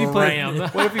in what a if you little put ram.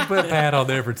 What if you put Pat on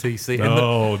there for TC?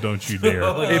 Oh, don't you dare!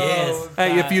 Yes.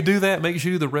 Hey, if you do that, make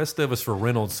sure you do the rest of us for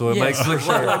Reynolds, so it makes it look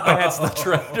like Pat's the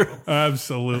traitor.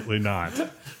 Absolutely not.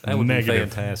 That would Negative.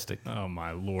 be fantastic. Oh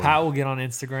my lord! Pat will get on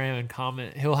Instagram and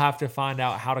comment. He'll have to find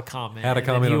out how to comment. How to and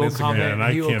then comment he on will Instagram. Yeah, and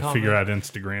I he will can't figure comment. out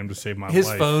Instagram to save my His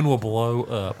life. phone will blow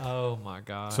up. Oh my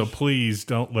gosh! So please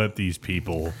don't let these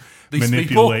people These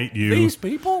manipulate people, you. These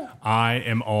people. I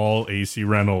am all AC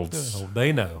Reynolds. Oh,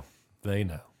 they know. They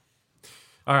know.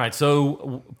 All right.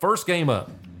 So first game up.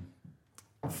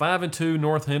 5-2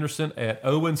 North Henderson at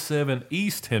 0-7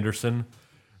 East Henderson.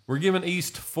 We're giving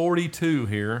East 42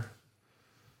 here.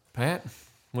 Pat,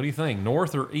 what do you think?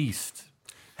 North or East?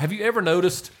 Have you ever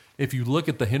noticed if you look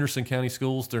at the Henderson County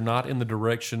schools, they're not in the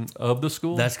direction of the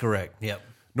school? That's correct. Yep.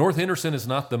 North Henderson is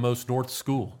not the most north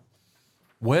school.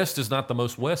 West is not the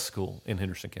most west school in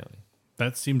Henderson County.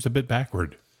 That seems a bit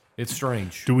backward. It's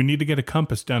strange. Do we need to get a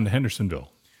compass down to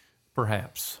Hendersonville?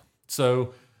 Perhaps.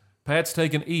 So Pat's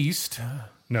taking East.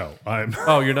 No, I'm.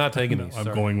 Oh, you're not taking East. I'm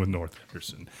sorry. going with North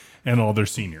Henderson and all their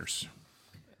seniors.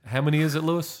 How many is it,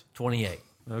 Lewis? 28.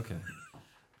 Okay.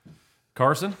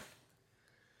 Carson?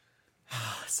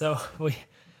 So we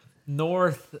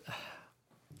North.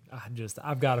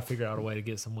 I've got to figure out a way to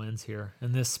get some wins here.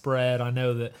 And this spread, I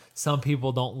know that some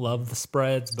people don't love the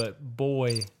spreads, but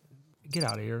boy, get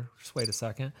out of here. Just wait a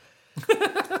second.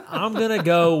 I'm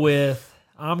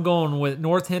going with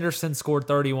North Henderson scored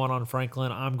 31 on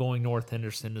Franklin. I'm going North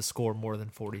Henderson to score more than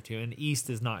 42, and East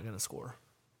is not going to score.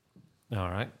 All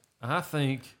right. I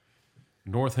think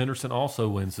North Henderson also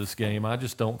wins this game. I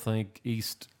just don't think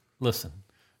East. Listen,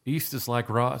 East is like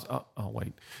Ross.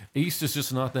 Wait. East is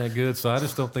just not that good, so I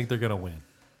just don't think they're going to win.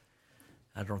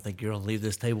 I don't think you're going to leave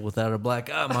this table without a black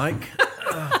eye, Mike.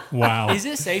 Wow. Is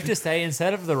it safe to say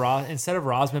instead of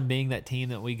Rosman being that team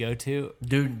that we go to,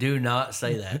 Do not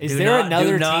say that. is Do there not-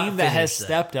 another do not team that has finish that.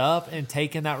 stepped up and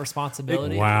taken that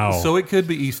responsibility? Wow. So it could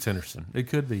be East Henderson. It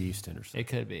could be East Henderson. It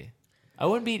could be.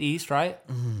 Owen beat East, right?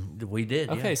 We did.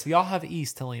 Okay, yeah. so y'all have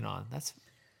East to lean on. That's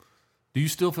Do you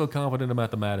still feel confident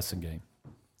about the Madison game?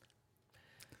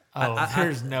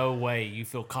 there's no way you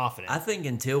feel confident. I think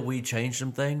until we change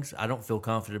some things, I don't feel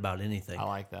confident about anything. I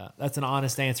like that. That's an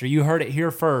honest answer. You heard it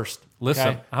here first. Listen,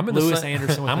 okay? I'm in Lewis the same,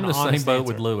 Anderson. With I'm in an the same honest boat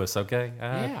answer. with Lewis, okay?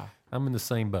 Yeah. I'm in the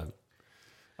same boat.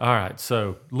 All right,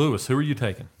 so Lewis, who are you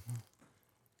taking?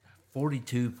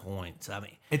 42 points. I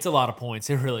mean, It's a lot of points.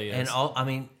 It really is.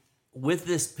 and with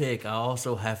this pick, I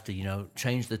also have to,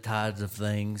 change the tides of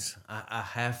things. I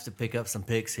have to pick up some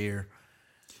picks here.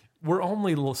 We're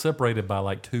only separated by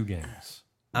like 2 games.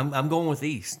 I'm going with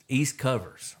East. East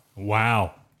covers.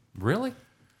 Wow. Really?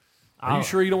 Are you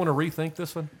sure you don't want to rethink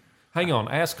this one? Hang on,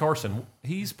 ask Carson.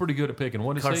 He's pretty good at picking.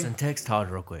 What is Carson, text Todd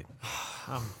real quick.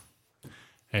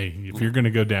 Hey, if you're going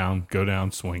to go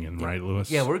down swinging, right,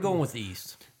 Lewis? Yeah, we're going with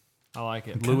East. I like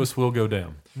it. he? Lewis will go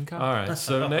down. Okay. All right,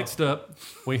 so next up,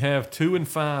 we have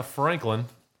 2-5 Franklin.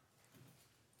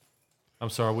 I'm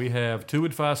sorry, we have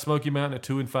 2-5 Smoky Mountain at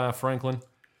 2-5 Franklin.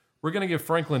 We're going to give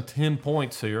Franklin 10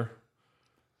 points here.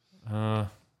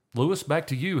 Lewis, back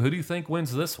to you. Who do you think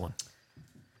wins this one?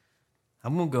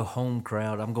 I'm going to go home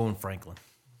crowd. I'm going Franklin.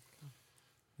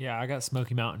 Yeah, I got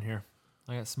Smoky Mountain here.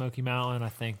 I got Smoky Mountain. I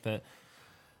think that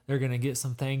they're going to get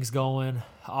some things going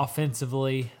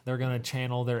offensively. They're going to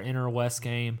channel their inner West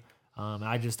game.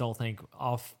 I just don't think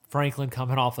Franklin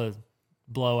coming off a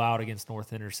blowout against North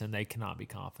Henderson, they cannot be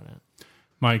confident.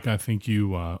 Mike, I think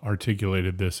you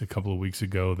articulated this a couple of weeks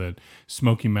ago that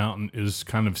Smoky Mountain is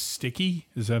kind of sticky.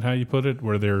 Is that how you put it?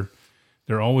 Where they're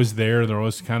always there. They're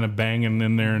always kind of banging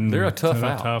in there. And They're a tough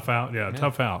out. Tough out. Yeah,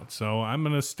 tough out. So I'm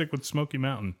going to stick with Smoky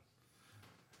Mountain.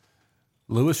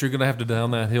 Lewis, you're going to have to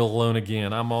down that hill alone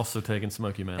again. I'm also taking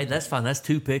Smoky Hey, Mountain. that's fine. That's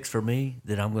 2 picks for me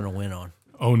that I'm going to win on.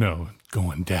 Oh, no,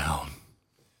 going down.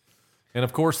 And,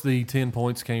 of course, the 10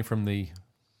 points came from the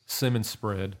Simmons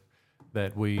spread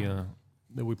that we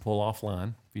pull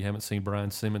offline. If you haven't seen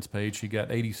Brian Simmons' page, he got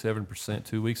 87%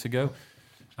 2 weeks ago.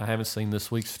 I haven't seen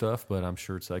this week's stuff, but I'm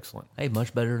sure it's excellent. Hey,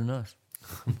 much better than us.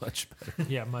 Much better.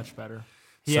 Yeah, much better.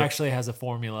 He So- actually has a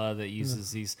formula that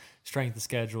uses these strength of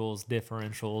schedules,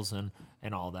 differentials,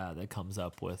 and all that comes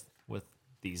up with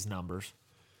these numbers.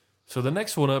 So the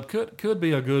next one up could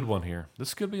be a good one here.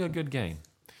 This could be a good game.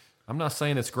 I'm not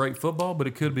saying it's great football, but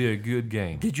it could be a good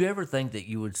game. Did you ever think that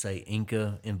you would say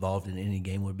Inca involved in any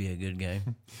game would be a good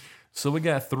game? So we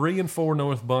got 3-4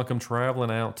 North Buncombe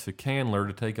traveling out to Candler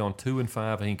to take on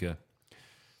 2-5 Inca.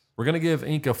 We're going to give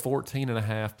Inca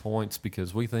 14.5 points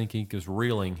because we think Inca's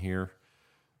reeling here.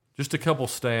 Just a couple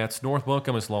stats. North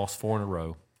Buncombe has lost 4 in a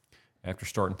row after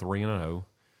starting 3-0.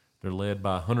 They're led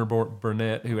by Hunter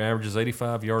Burnett, who averages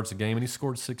 85 yards a game, and he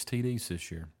scored 6 TDs this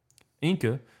year.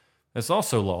 Inca has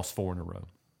also lost 4 in a row.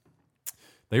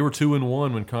 They were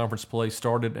 2-1 when conference play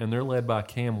started, and they're led by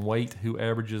Cam Waite, who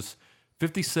averages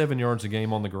 57 yards a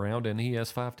game on the ground, and he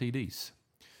has 5 TDs.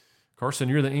 Carson,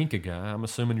 you're the Inca guy. I'm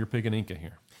assuming you're picking Inca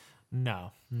here.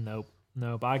 Nope.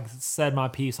 I said my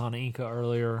piece on Inca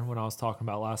earlier when I was talking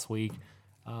about last week.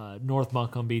 North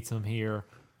Buncombe beats them here.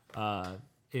 All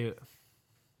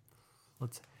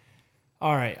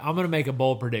right, I'm going to make a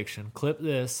bold prediction. Clip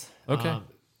this. Okay.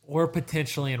 We're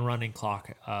potentially in running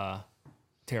clock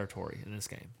territory in this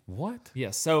game. What?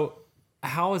 Yes. So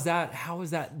how is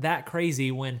that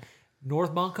crazy when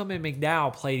North Buncombe and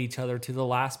McDowell played each other to the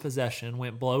last possession,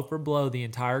 went blow for blow the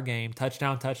entire game,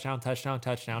 touchdown,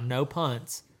 no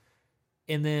punts.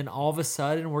 And then all of a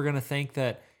sudden we're going to think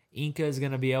that Inca is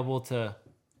going to be able to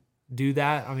do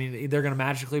that. I mean, they're going to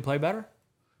magically play better?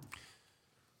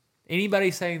 Anybody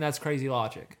saying that's crazy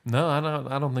logic? No,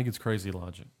 I don't think it's crazy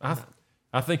logic.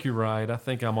 I think you're right. I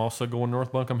think I'm also going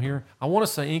North Buncombe here. I want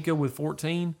to say Inca with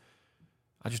 14.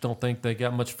 I just don't think they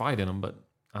got much fight in them, but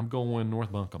I'm going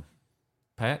North Buncombe.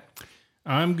 Pat?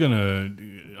 I'm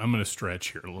gonna stretch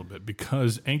here a little bit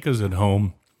because Inca's at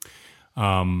home.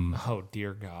 Oh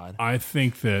dear God! I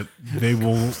think that they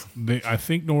will. I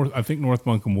think North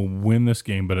Buncombe will win this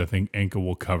game, but I think Inca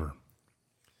will cover.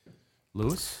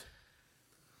 Lewis?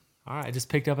 All right, I just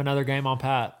picked up another game on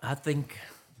Pat. I think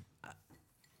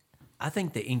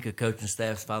the Inca coaching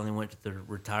staffs finally went to their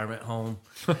retirement home.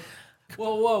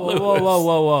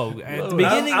 Whoa! At the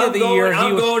beginning of the year,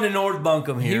 I'm going to North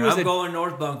Buncombe here. was I'm going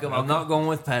North Buncombe. I'm not going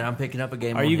with Pat. I'm picking up a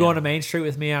game. Are you going to Main Street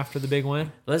with me after the big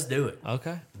win? Let's do it.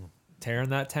 Okay, tearing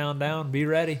that town down. Be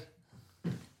ready.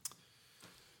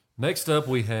 Next up,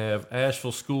 we have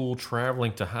Asheville School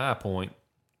traveling to High Point.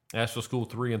 Asheville School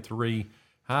 3-3.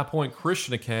 High Point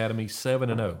Christian Academy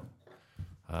 7-0.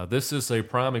 This is a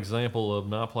prime example of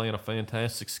not playing a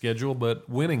fantastic schedule, but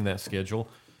winning that schedule.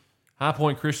 High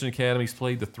Point Christian Academy's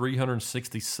played the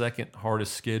 362nd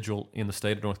hardest schedule in the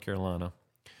state of North Carolina.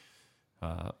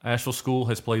 Asheville School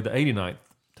has played the 89th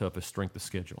toughest strength of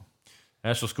schedule.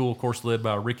 Asheville School, of course, led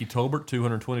by Ricky Tolbert,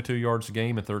 222 yards a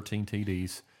game and 13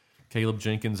 TDs. Caleb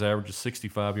Jenkins averages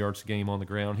 65 yards a game on the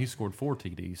ground. He scored 4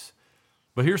 TDs.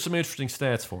 But here's some interesting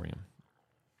stats for you.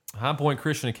 High Point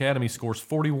Christian Academy scores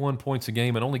 41 points a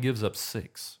game and only gives up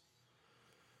 6.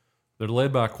 They're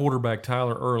led by quarterback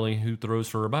Tyler Early, who throws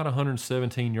for about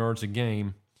 117 yards a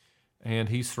game, and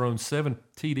he's thrown 7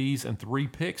 TDs and 3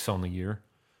 picks on the year.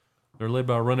 They're led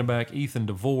by running back Ethan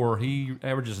DeVore. He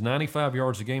averages 95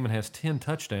 yards a game and has 10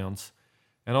 touchdowns.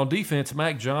 And on defense,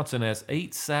 Mac Johnson has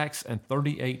 8 sacks and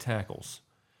 38 tackles.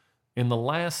 In the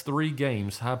last 3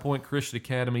 games, High Point Christian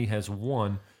Academy has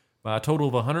won by a total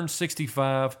of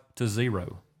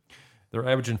 165-0. They're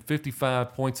averaging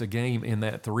 55 points a game in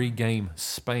that 3-game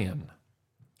span.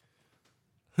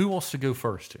 Who wants to go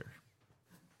first here?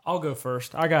 I'll go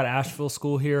first. I got Asheville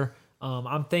School here.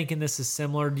 I'm thinking this is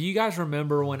similar. Do you guys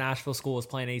remember when Asheville School was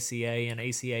playing ACA and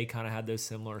ACA kind of had those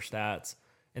similar stats?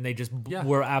 And they just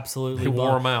were absolutely... They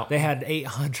wore them out. They had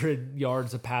 800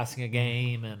 yards of passing a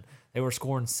game, and they were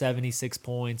scoring 76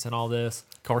 points and all this.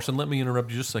 Carson, let me interrupt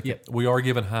you just a second. Yep. We are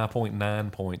giving High Point 9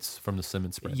 points from the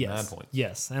Simmons spread. Yes. 9 points.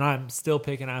 Yes, and I'm still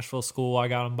picking Asheville School. I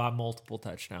got them by multiple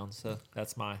touchdowns, so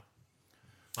that's my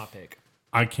pick.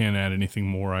 I can't add anything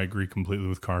more. I agree completely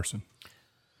with Carson.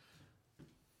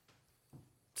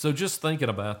 So just thinking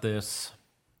about this,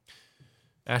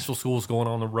 Asheville School's going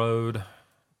on the road.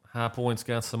 High Point's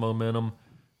got some momentum.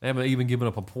 They haven't even given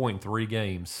up a point in 3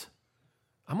 games.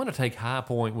 I'm going to take High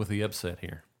Point with the upset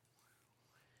here.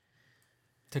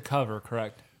 To cover,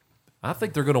 correct? I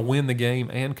think they're going to win the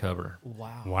game and cover.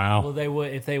 Wow. Well, they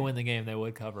would if they win the game, they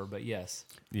would cover. But yes,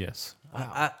 Yes.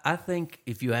 I think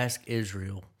if you ask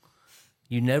Israel,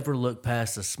 you never look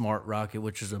past a smart rocket,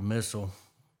 which is a missile.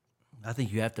 I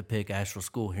think you have to pick Asheville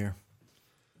School here.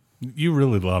 You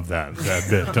really love that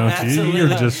bit, don't you? You're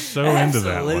just so into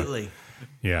that one. Absolutely.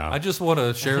 Yeah. I just want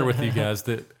to share with you guys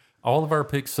that all of our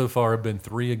picks so far have been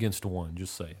 3-1,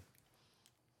 just saying.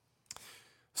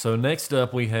 So next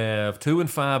up, we have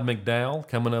 2-5 McDowell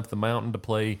coming up the mountain to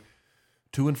play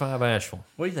 2-5 Asheville.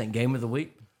 What do you think? Game of the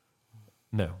week?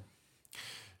 No.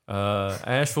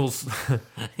 Asheville's...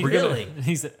 Really?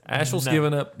 Asheville's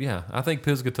giving up... Yeah, I think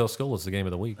Pisgah-Tuscola is the game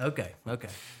of the week. Okay.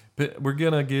 We're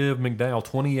going to give McDowell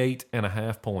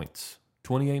 28.5 points.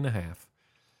 28.5.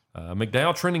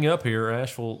 McDowell trending up here.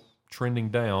 Asheville trending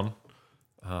down.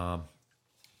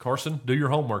 Carson, do your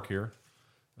homework here.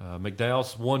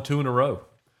 McDowell's won 2 in a row.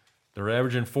 They're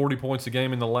averaging 40 points a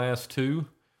game in the last 2.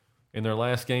 In their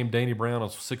last game, Danny Brown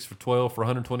was 6 for 12 for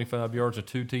 125 yards and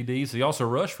 2 TDs. He also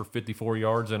rushed for 54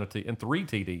 yards and 3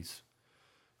 TDs.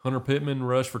 Hunter Pittman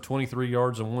rushed for 23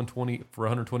 yards and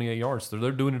 128 yards. So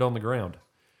they're doing it on the ground.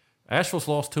 Asheville's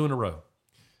lost 2 in a row.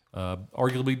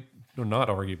 Arguably, or not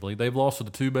arguably, they've lost to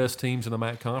the 2 best teams in the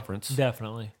MAC conference.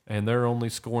 Definitely. And they're only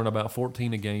scoring about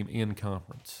 14 a game in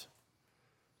conference.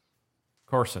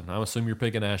 Carson, I assume you're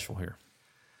picking Asheville here.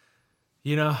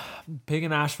 You know,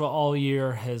 picking Asheville all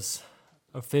year has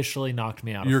officially knocked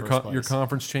me out of first place. Your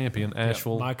conference champion,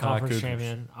 Asheville. My conference Cougars.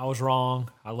 champion. I was wrong.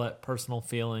 I let personal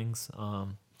feelings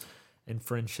and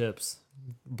friendships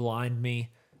blind me.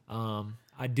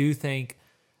 I do think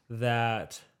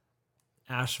that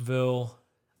Asheville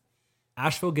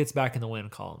gets back in the win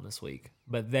column this week,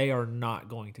 but they are not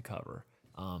going to cover.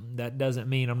 That doesn't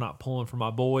mean I'm not pulling for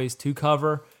my boys to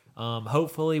cover.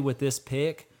 Hopefully with this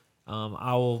pick,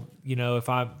 I will, if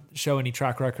I show any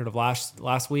track record of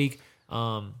last week,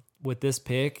 with this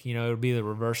pick, it'll be the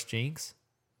reverse jinx.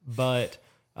 But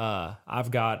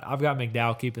I've got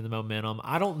McDowell keeping the momentum.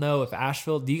 I don't know if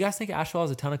Asheville. Do you guys think Asheville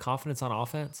has a ton of confidence on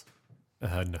offense?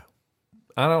 No,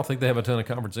 I don't think they have a ton of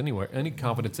confidence anywhere. Any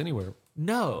confidence anywhere?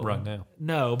 No, right now.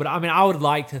 No, but I mean, I would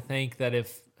like to think that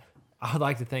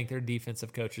their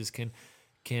defensive coaches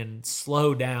can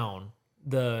slow down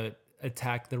the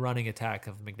running attack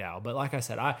of McDowell. But like I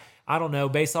said, I don't know.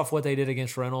 Based off what they did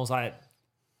against Reynolds, I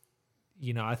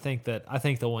think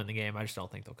they'll win the game. I just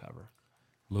don't think they'll cover.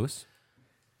 Lewis?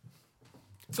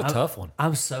 It's a tough one.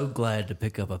 I'm so glad to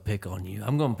pick up a pick on you.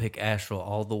 I'm going to pick Asheville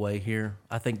all the way here.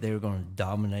 I think they're going to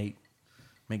dominate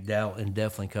McDowell and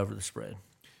definitely cover the spread.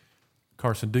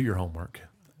 Carson, do your homework.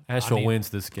 Asheville wins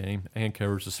this game and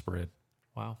covers the spread.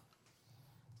 Wow.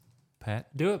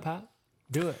 Pat? Do it, Pat.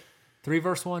 Do it. 3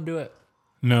 versus 1, do it.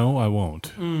 No, I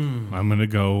won't. I'm going to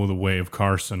go the way of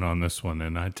Carson on this one,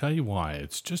 and I tell you why.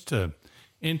 It's just a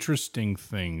interesting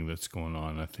thing that's going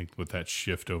on, I think, with that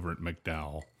shift over at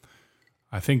McDowell.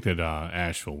 I think that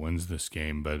Asheville wins this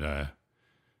game, but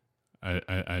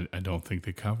I don't think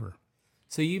they cover.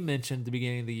 So you mentioned at the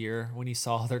beginning of the year when you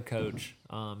saw their coach,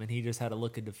 and he just had a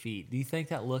look of defeat. Do you think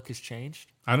that look has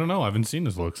changed? I don't know. I haven't seen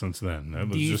his look since then. That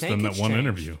was just in that one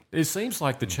interview. It seems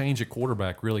like the change at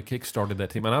quarterback really kick-started that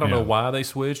team. And I don't know why they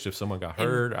switched, if someone got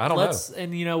hurt. I don't know.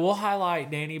 And, we'll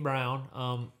highlight Danny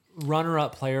Brown,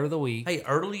 runner-up player of the week. Hey,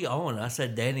 early on, I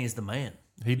said Danny is the man.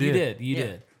 He did. You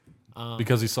did.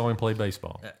 Because he saw him play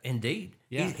baseball. Indeed.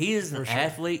 Yeah, he is an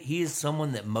athlete. He is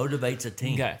someone that motivates a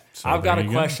team. Okay. So I've got a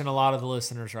there you question a lot of the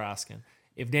listeners are asking.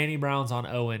 If Danny Brown's on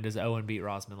Owen, does Owen beat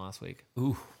Rosman last week?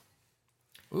 Ooh.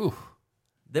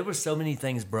 There were so many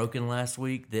things broken last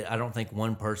week that I don't think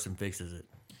one person fixes it.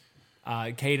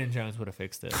 Caden Jones would have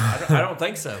fixed it. I don't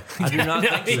think so. I do not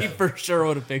think He so. for sure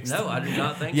would have fixed it. No, I do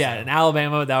not think Yeah, so. in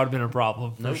Alabama, that would have been a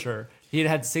problem for Nope. sure. He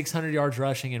had 600 yards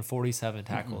rushing and 47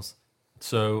 tackles.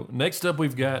 So next up,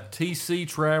 we've got TC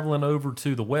traveling over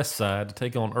to the west side to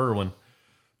take on Irwin.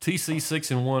 TC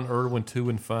 6-1, Irwin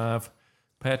 2-5.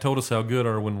 Pat told us how good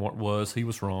Irwin was. He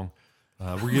was wrong.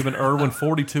 We're giving Irwin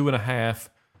 42.5.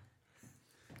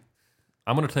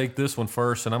 I'm going to take this one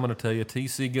first, and I'm going to tell you,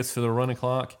 TC gets to the running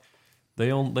clock. They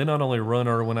not only run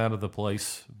Irwin out of the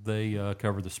place, they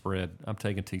cover the spread. I'm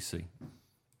taking TC.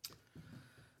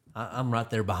 I'm right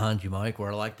there behind you, Mike,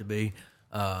 where I like to be.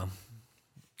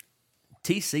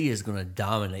 TC is going to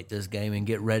dominate this game and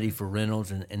get ready for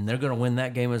Reynolds, and they're going to win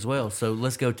that game as well. So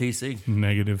let's go TC.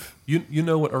 Negative. You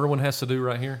know what Irwin has to do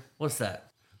right here? What's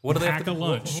that? What do they have Pack to a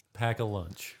lunch. Pack a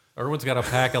lunch. Irwin's got to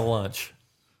pack a lunch.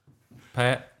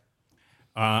 Pat?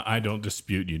 I don't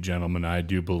dispute you, gentlemen. I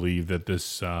do believe that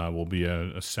this will be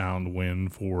a sound win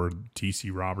for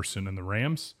TC Robertson and the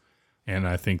Rams, and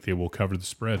I think they will cover the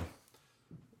spread.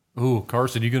 Ooh,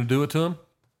 Carson, you going to do it to him?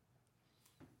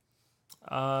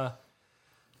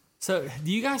 So,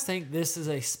 do you guys think this is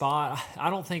a spot? I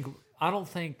don't think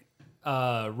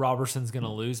Robertson's going to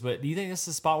lose, but do you think this is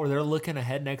a spot where they're looking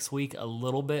ahead next week a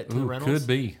little bit to Reynolds?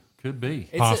 Could be.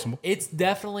 Possible. It's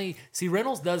definitely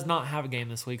Reynolds does not have a game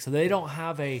this week, so they don't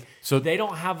have a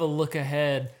look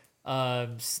ahead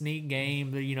sneak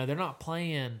game. They're not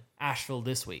playing Asheville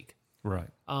this week. Right.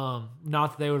 Not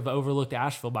that they would have overlooked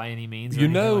Asheville by any means or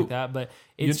anything like that, but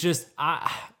it's just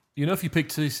if you pick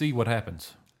TC, what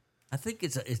happens? I think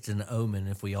it's an omen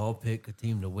if we all pick a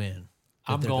team to win.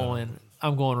 I'm going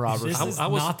Robertson. This is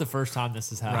not the first time this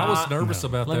has happened. I was nervous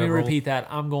about that. Let me repeat that.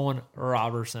 I'm going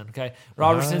Robertson. Okay,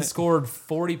 Robertson scored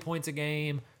 40 points a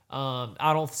game.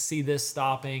 I don't see this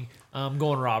stopping. I'm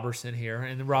going Robertson here,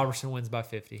 and Robertson wins by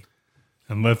 50.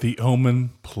 And let the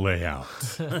omen play out.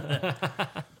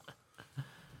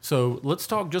 So let's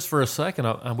talk just for a second.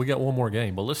 We got one more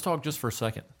game, but let's talk just for a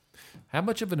second. How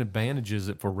much of an advantage is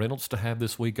it for Reynolds to have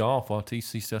this week off while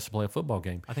TC has to play a football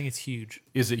game? I think it's huge.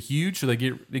 Is it huge? So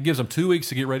it gives them 2 weeks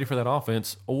to get ready for that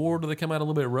offense, or do they come out a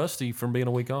little bit rusty from being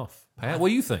a week off? Pat, what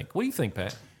do you think? What do you think,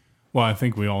 Pat? Well, I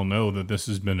think we all know that this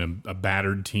has been a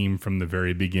battered team from the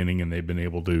very beginning, and they've been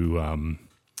able to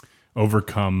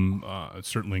overcome,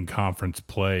 certainly in conference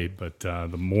play. But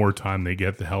the more time they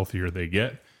get, the healthier they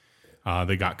get.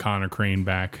 They got Connor Crane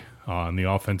back on the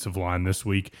offensive line this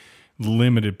week.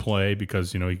 Limited play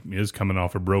because, he is coming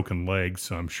off a broken leg,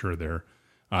 so I'm sure they're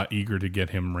eager to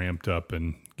get him ramped up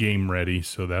and game ready.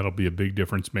 So that'll be a big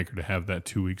difference maker to have that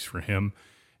 2 weeks for him.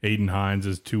 Aiden Hines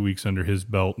is 2 weeks under his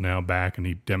belt now back, and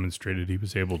he demonstrated he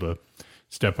was able to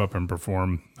step up and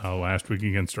perform last week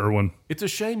against Irwin. It's a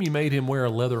shame you made him wear a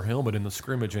leather helmet in the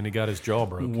scrimmage and he got his jaw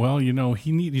broke. Well,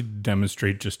 he needed to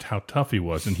demonstrate just how tough he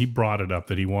was, and he brought it up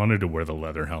that he wanted to wear the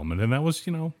leather helmet, and that was,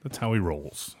 that's how he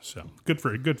rolls. So good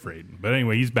for Aiden. But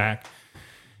anyway, he's back,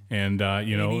 and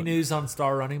Any news on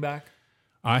star running back?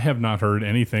 I have not heard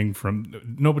anything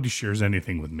from nobody shares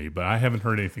anything with me, but I haven't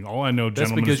heard anything. All I know,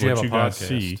 gentlemen, is what you guys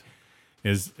see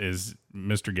is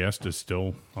Mr. Guest is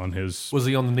still on his Was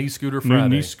he on the knee scooter new Friday?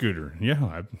 knee scooter.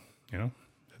 Yeah,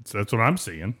 that's what I'm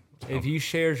seeing. If you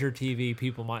shares your TV,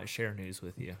 people might share news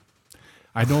with you.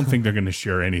 I don't think they're going to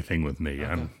share anything with me.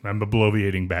 Okay. I'm a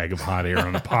bloviating bag of hot air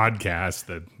on a podcast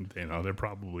that they're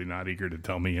probably not eager to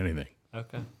tell me anything.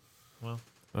 Okay. Well,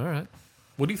 all right.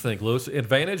 What do you think, Lewis?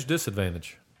 Advantage,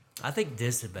 disadvantage? I think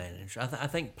disadvantage. I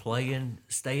think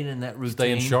staying in that routine.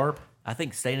 Staying sharp? I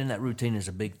think staying in that routine is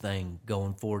a big thing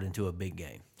going forward into a big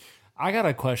game. I got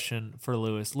a question for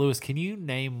Lewis. Lewis, can you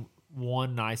name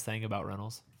one nice thing about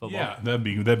Reynolds football? Yeah, that'd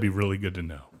be really good to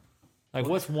know. Like,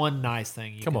 what's one nice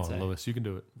thing you Come can on, say? Lewis, you can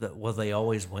do it. Well, they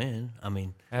always win. I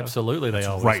mean, Absolutely, they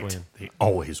always Right, win. they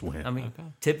always win. I mean,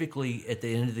 typically at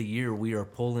the end of the year, we are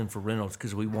pulling for Reynolds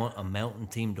because we want a mountain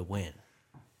team to win.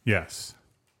 Yes.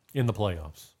 In the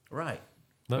playoffs. Right.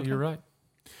 No, you're right.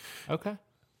 Okay.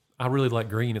 I really like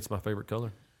green. It's my favorite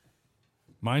color.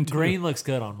 Mine too. Green looks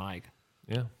good on Mike.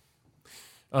 Yeah.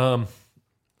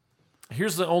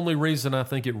 Here's the only reason I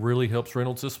think it really helps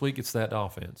Reynolds this week. It's that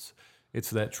offense.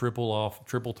 It's that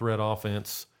triple threat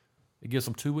offense. It gives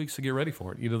them 2 weeks to get ready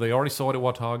for it. They already saw it at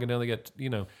Watauga. Now they got,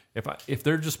 if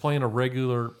they're just playing a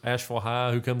regular Asheville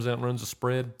High who comes out and runs a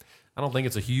spread, I don't think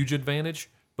it's a huge advantage.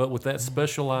 But with that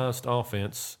specialized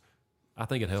offense, I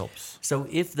think it helps. So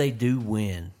if they do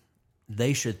win,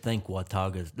 they should thank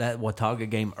that Watauga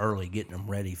game early, getting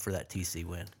them ready for that TC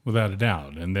win. Without a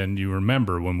doubt. And then you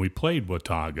remember when we played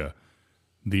Watauga,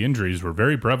 the injuries were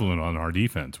very prevalent on our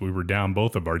defense. We were down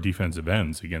both of our defensive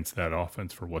ends against that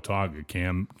offense for Watauga.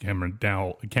 Cam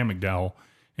McDowell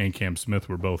and Cam Smith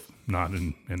were both not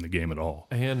in the game at all.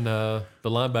 And the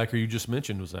linebacker you just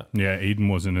mentioned was that. Yeah, Aiden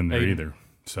wasn't in there either.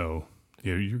 So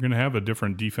you're going to have a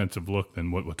different defensive look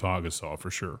than what Watauga saw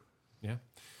for sure. Yeah.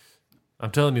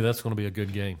 I'm telling you, that's going to be a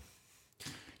good game.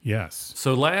 Yes.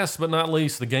 So last but not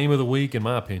least, the game of the week, in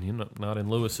my opinion, not in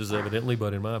Lewis's evidently,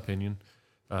 but in my opinion,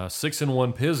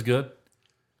 6-1 Pisgah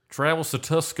travels to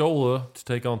Tuscola to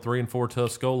take on 3-4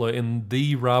 Tuscola in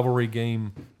the rivalry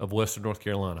game of Western North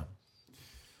Carolina.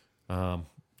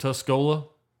 Tuscola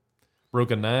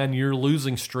broke a 9-year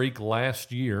losing streak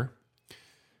last year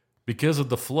because of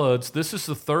the floods. This is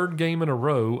the third game in a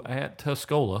row at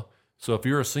Tuscola. So if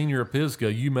you're a senior at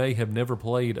Pisgah, you may have never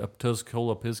played a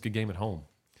Tuscola-Pisgah game at home.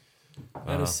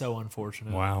 That is so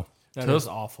unfortunate. Wow. That is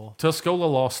awful.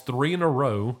 Tuscola lost 3 in a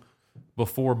row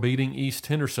before beating East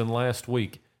Henderson last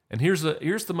week. And here's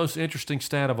the most interesting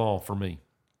stat of all for me.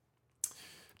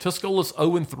 Tuscola's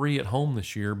 0-3 at home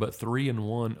this year, but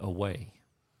 3-1 away.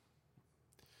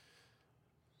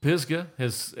 Pisgah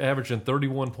has averaging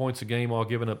 31 points a game while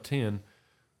giving up 10.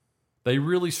 They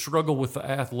really struggle with the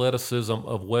athleticism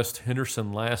of West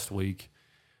Henderson last week,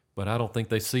 but I don't think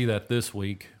they see that this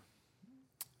week.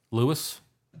 Lewis,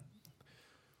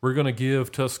 we're going to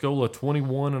give Tuscola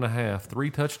 21.5, 3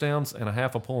 touchdowns and a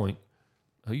half a point.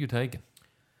 Who you taking?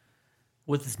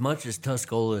 With as much as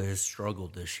Tuscola has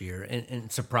struggled this year,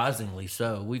 and surprisingly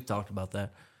so, we've talked about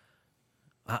that,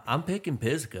 I'm picking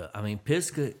Pisgah. I mean,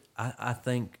 Pisgah, I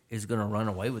think, is going to run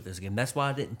away with this game. That's why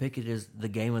I didn't pick it as the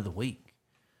game of the week.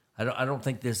 I don't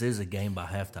think this is a game by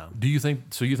halftime. Do you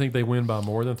think so? You think they win by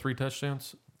more than 3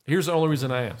 touchdowns? Here's the only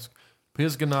reason I ask.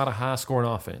 Pisgah not a high-scoring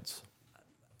offense.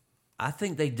 I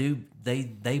think they do.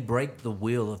 They break the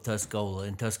will of Tuscola,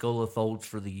 and Tuscola folds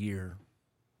for the year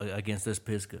against this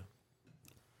Pisgah.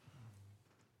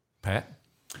 Pat?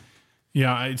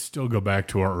 Yeah, I'd still go back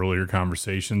to our earlier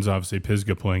conversations. Obviously,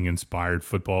 Pisgah playing inspired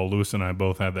football. Lewis and I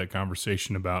both had that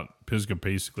conversation about Pisgah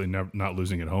basically not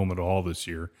losing at home at all this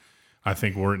year. I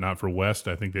think were it not for West,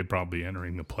 I think they'd probably be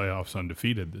entering the playoffs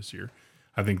undefeated this year.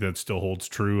 I think that still holds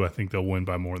true. I think they'll win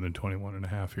by more than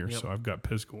 21.5 here. So I've got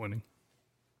Pisgah winning.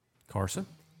 Carson?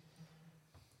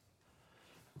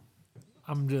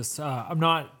 I'm just, I'm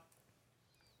not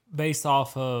based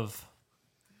off of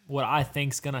what I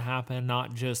think's going to happen,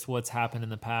 not just what's happened in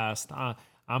the past.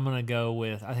 I'm going to go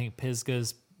with, I think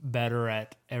Pisgah's better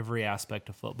at every aspect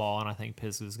of football, and I think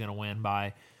Pisgah's going to win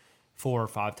by 4 or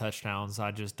 5 touchdowns.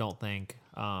 I just don't think,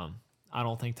 I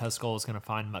don't think Tuscola is going to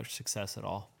find much success at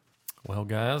all. Well,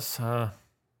 guys, go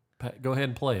ahead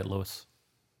and play it, Lewis.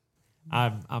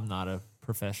 I'm not a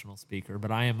professional speaker,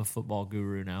 but I am a football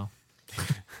guru now.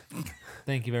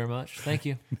 Thank you very much. Thank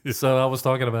you. So I was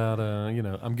talking about,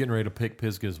 I'm getting ready to pick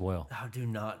Pisgah as well. Oh, do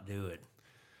not do it.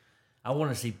 I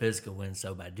want to see Pisgah win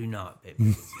so bad. Do not pick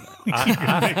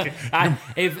Pisgah.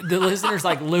 If the listeners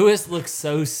like Lewis looks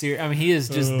so serious, I mean, he is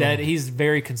just dead. He's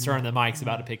very concerned that Mike's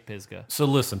about to pick Pisgah. So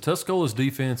listen, Tuscola's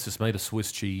defense is made of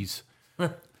Swiss cheese,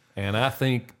 and I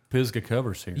think Pisgah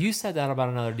covers here. You said that about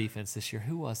another defense this year.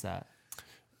 Who was that?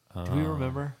 Do we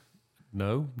remember?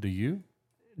 No, do you?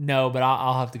 No, but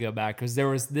I'll have to go back because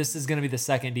this is going to be the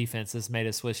second defense that's made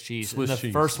of Swiss cheese. Swiss and the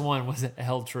cheese. first one was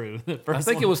held true. The first I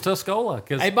think one, it was Tuscola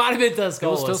because It might have been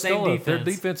Tuscola. It was Same Tuscola. defense. Their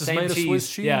defense is Same made of cheese.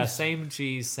 Swiss cheese. Yeah, same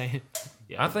cheese. Same.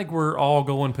 Yeah. I think we're all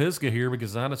going Pisgah here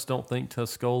because I just don't think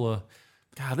Tuscola.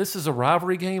 God, this is a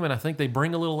rivalry game, and I think they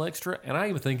bring a little extra. And I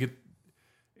even think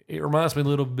it reminds me a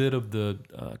little bit of the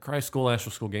Christ School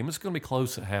Asheville School game. It's going to be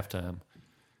close at halftime,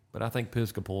 but I think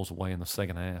Pisgah pulls away in the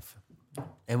second half.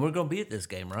 And we're going to be at this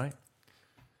game, right?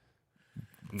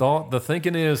 The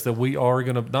thinking is that we are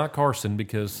going to not Carson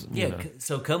because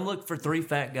So come look for 3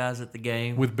 fat guys at the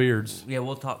game. with beards. Yeah,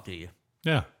 we'll talk to you.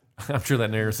 Yeah. I'm sure that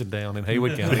narrows it down in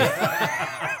Haywood County.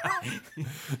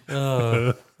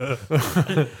 Man.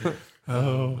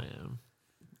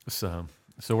 So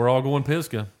we're all going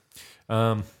Pisgah.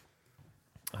 I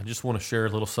just want to share a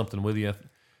little something with you.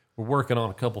 We're working on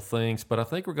a couple things, but I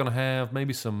think we're going to have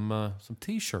maybe some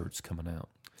T-shirts coming out.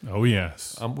 Oh,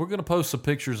 yes. We're going to post some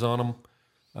pictures on them.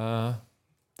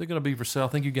 They're going to be for sale. I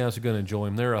think you guys are going to enjoy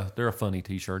them. They're a funny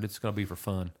T-shirt. It's going to be for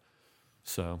fun.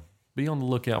 So be on the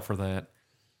lookout for that.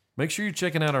 Make sure you're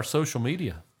checking out our social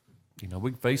media.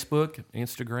 We Facebook,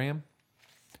 Instagram,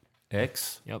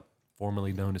 X. Yep.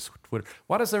 Formerly known as Twitter.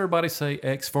 Why does everybody say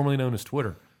X, formerly known as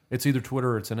Twitter? It's either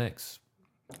Twitter or it's an X.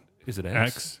 Is it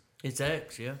X? X. It's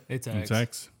X, yeah. It's X. It's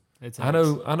X. It's I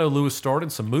know Lewis starred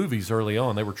in some movies early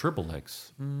on. They were triple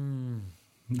X.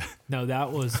 No,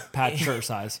 that was Pat's shirt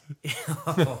size.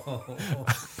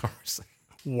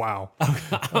 Wow.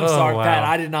 I'm sorry, wow. Pat.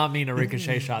 I did not mean a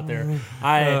ricochet shot there.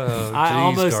 I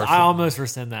geez, Carson. almost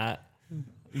rescind that.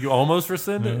 You almost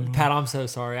rescinded? Pat, I'm so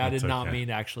sorry. I did not okay. mean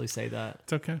to actually say that.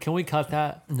 It's okay. Can we cut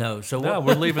that? No, so No, what?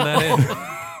 we're leaving that in.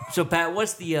 So Pat,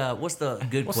 what's the good What's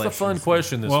question? the fun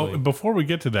question this Well, week? before we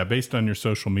get to that, based on your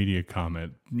social media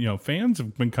comment, fans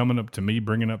have been coming up to me,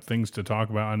 bringing up things to talk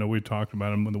about. I know we've talked about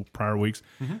them in the prior weeks.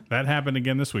 That happened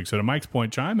again this week. So to Mike's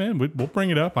point, chime in. We'll bring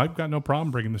it up. I've got no problem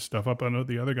bringing this stuff up. I know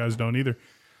the other guys don't either.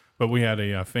 But we had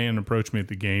a fan approach me at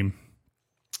the game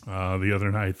the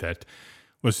other night that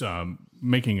was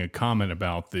making a comment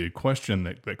about the question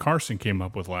that Carson came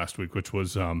up with last week, which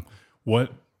was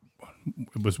what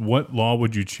law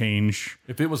would you change?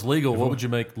 If it was legal, what would you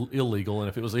make illegal? And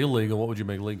if it was illegal, what would you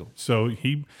make legal? So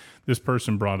this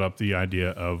person brought up the idea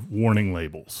of warning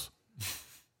labels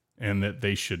and that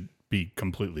they should be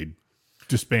completely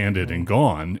disbanded and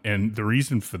gone. And the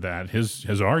reason for that,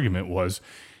 his argument was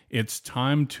it's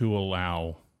time to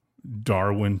allow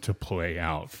Darwin to play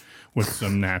out with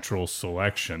some natural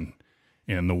selection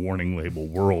in the warning label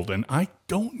world. And I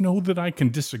don't know that I can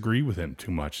disagree with him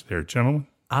too much there, gentlemen.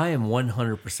 I am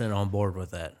 100% on board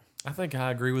with that. I think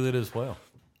I agree with it as well.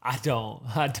 I don't.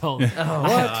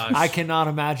 I cannot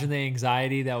imagine the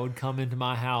anxiety that would come into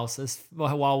my house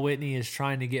while Whitney is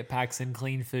trying to get Paxton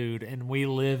clean food and we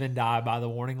live and die by the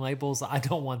warning labels. I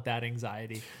don't want that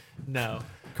anxiety. No.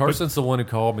 Carson's the one who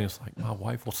called me. It's like, my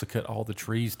wife wants to cut all the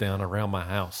trees down around my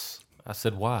house. I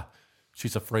said, why?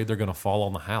 She's afraid they're going to fall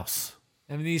on the house.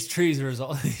 I mean, these trees are as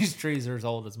old, as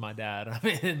old as my dad. I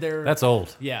mean, they're That's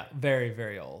old. Yeah, very,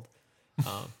 very old.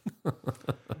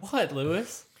 What,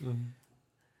 Lewis?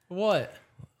 What?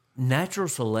 Natural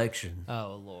selection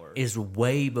Oh, Lord. is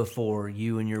way before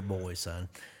you and your boy, son.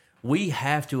 We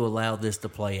have to allow this to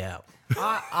play out.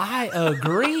 I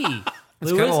agree.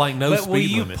 It's kind of like no but will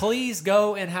speed you limit. please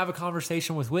go and have a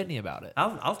conversation with Whitney about it?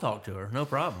 I'll talk to her. No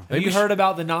problem. Have you heard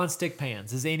about the non-stick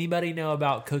pans? Does anybody know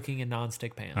about cooking in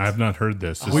non-stick pans? I have not heard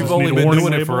this. Does We've this only need a been warning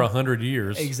doing it label? for 100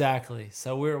 years. Exactly.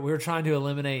 So we're trying to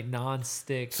eliminate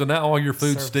non-stick. So now all your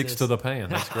food sticks Surfaces. to the pan.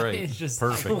 That's great. It's just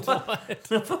Perfect.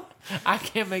 what? I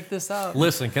can't make this up.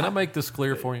 Listen, can I make this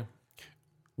clear for you?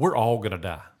 We're all going to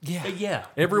die. Yeah. Yeah.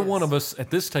 Every one of us at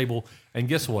this table, and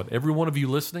guess what? Every one of you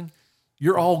listening,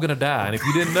 you're all going to die. And if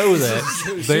you didn't know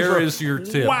that, there is your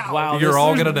tip. Wow, You're this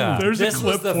all is- going to die. There's This a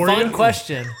clip was the for fun you.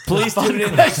 question. Please tune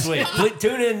in next week.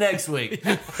 Tune in next week.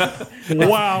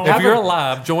 Wow. If you're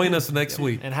alive, join us next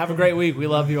week. And have a great week. We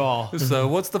love you all. So,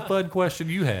 what's the fun question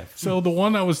you have? So the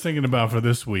one I was thinking about for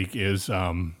this week is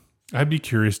I'd be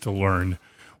curious to learn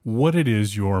what it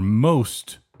is you're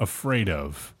most afraid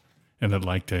of, and I'd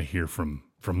like to hear from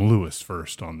Lewis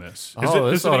first on this.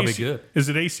 This ought to be AC good. Is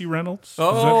it AC Reynolds?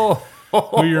 Oh, Is that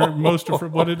who you're most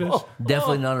afraid? What it is?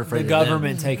 Definitely not afraid The of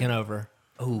government taking over.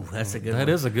 Oh, that's a good that one.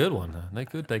 is a good one. They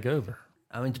could take over.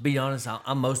 I mean, to be honest,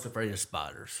 I'm most afraid of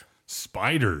spiders.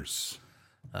 Spiders.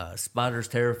 Spiders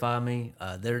terrify me.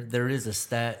 There is a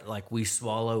stat like we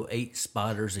swallow 8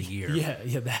 spiders a year.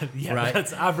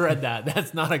 Right. I've read that.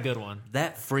 That's not a good one.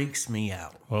 That freaks me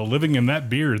out. Well, living in that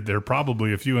beard, there are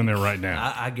probably a few in there right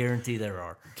now. I guarantee there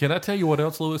are. Can I tell you what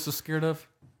else Lewis is scared of?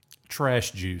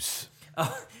 Trash juice.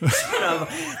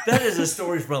 That is a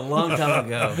story from a long time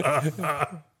ago.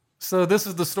 So this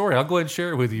is the story. I'll go ahead and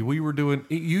share it with you. We were doing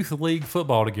youth league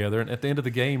football together, and at the end of the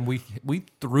game, we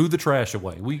threw the trash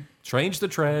away. We changed the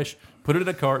trash, put it in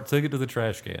a cart, took it to the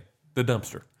trash can, the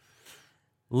dumpster.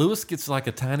 Lewis gets like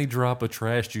a tiny drop of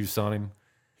trash juice on him.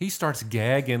 He starts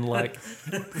gagging like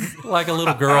a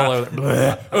little girl.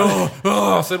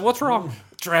 I said, "What's wrong?"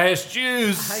 Trash I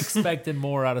juice. expected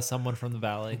more out of someone from the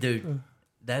valley. Dude,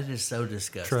 that is so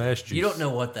disgusting. Trash juice. You don't know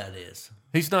what that is.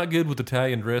 He's not good with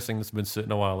Italian dressing that's been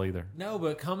sitting a while either. No,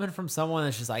 but coming from someone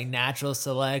that's just like natural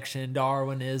selection,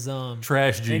 Darwinism,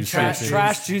 Trash and juice.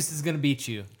 trash juice is going to beat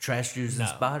you. Trash juice and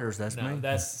spiders, that's No, me.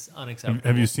 that's unacceptable.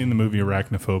 Have you seen the movie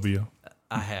Arachnophobia?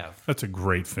 I have. That's a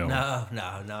great film. No,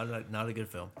 not a good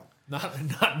film.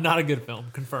 Not a good film.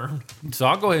 Confirmed. So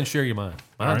I'll go ahead and share you mine.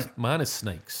 right. Mine is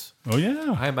snakes. Oh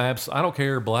yeah. I don't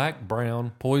care, black,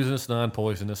 brown, poisonous,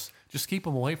 non-poisonous. Just keep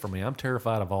them away from me. I'm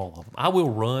terrified of all of them. I will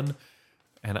run,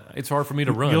 and it's hard for me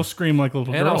to run. You'll scream like a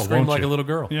little and girl. I'll scream won't like you? a little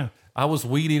girl. Yeah. I was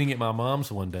weed eating at my mom's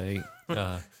one day.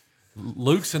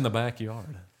 Luke's in the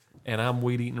backyard, and I'm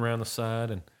weed eating around the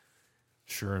side, and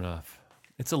sure enough,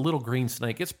 it's a little green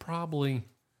snake. It's probably,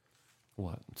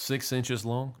 6 inches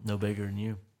long? No bigger than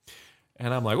you.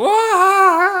 And I'm like,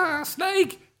 whoa,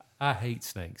 snake. I hate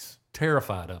snakes.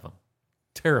 Terrified of them.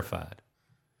 Terrified.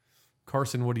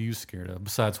 Carson, what are you scared of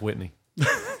besides Whitney?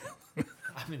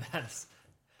 I mean, that's.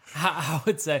 I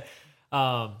would say,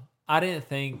 I didn't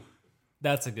think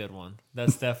that's a good one.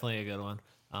 That's definitely a good one.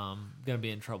 Gonna be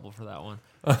in trouble for that one.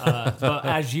 But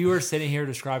as you were sitting here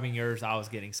describing yours, I was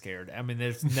getting scared. I mean,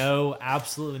 there's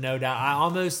absolutely no doubt. I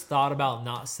almost thought about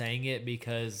not saying it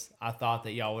because I thought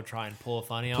that y'all would try and pull a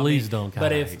funny on me. Please don't,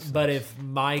 But Kyle. if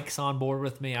Mike's on board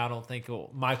with me, I don't think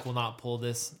Mike will not pull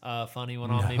this funny one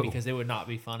on me because it would not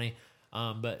be funny.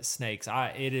 But snakes,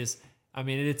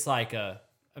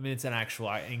 it's an actual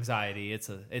anxiety. It's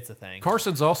a thing.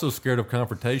 Carson's also scared of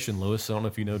confrontation, Lewis. I don't know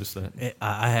if you noticed that.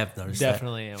 I have noticed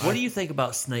Definitely that. am. What do you think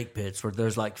about snake pits where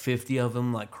there's like 50 of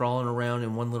them like crawling around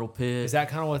in one little pit? Is that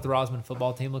kind of what the Rosman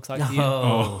football team looks like to you?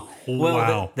 Oh, well,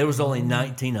 wow. there was only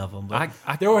 19 of them. But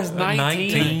There was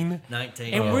 19.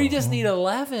 19. And we just need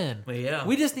 11. Yeah.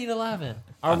 We just need 11.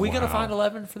 Are we going to find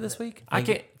 11 for this week? I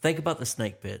can't. Think about the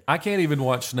snake pit. I can't even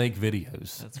watch snake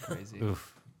videos. That's crazy.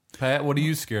 Oof. Pat, what are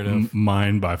you scared of?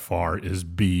 Mine by far is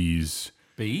bees.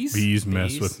 Bees? Bees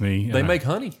mess Bees? with me. They and make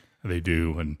honey. They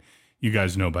do, and you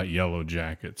guys know about yellow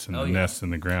jackets and the nests in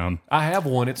the ground. I have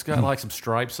one. It's got like some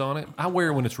stripes on it. I wear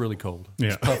it when it's really cold. Yeah.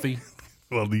 It's puffy.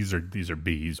 Well, these are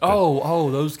bees. but-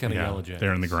 Those kind of yeah, yellow jackets.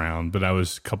 they're in the ground. But I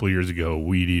was a couple of years ago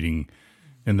weed eating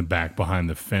in the back behind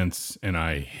the fence, and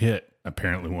I hit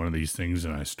apparently one of these things,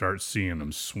 and I start seeing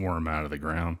them swarm out of the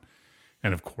ground.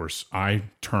 And of course, I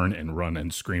turn and run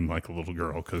and scream like a little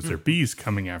girl because there are bees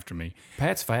coming after me.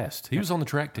 Pat's fast. He was on the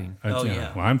track team.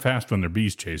 yeah. Well, I'm fast when there are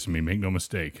bees chasing me, make no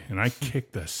mistake. And I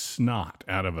kicked the snot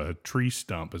out of a tree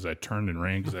stump as I turned and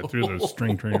ran because I threw those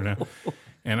string trainer down.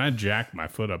 And I jacked my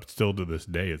foot up. Still to this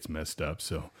day, it's messed up.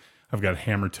 So I've got a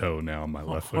hammer toe now on my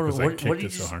left foot because I kicked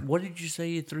it so hard. What did you say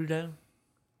you threw down?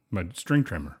 My string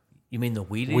trimmer. You mean the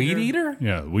weed eater? Weed eater?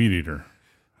 Yeah, weed eater.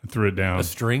 I threw it down. A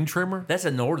string trimmer? That's a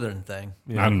northern thing.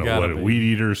 Yeah, I don't know gotta what a be. weed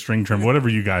eater, string trimmer, whatever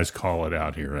you guys call it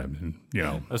out here. I mean,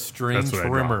 A string that's what I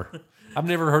draw. trimmer. I've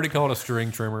never heard it called a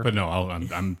string trimmer. But no,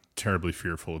 I'm terribly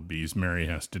fearful of bees. Mary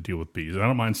has to deal with bees. I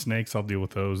don't mind snakes. I'll deal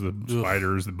with those. The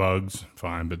spiders, the bugs,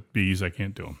 fine. But bees, I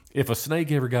can't do them. If a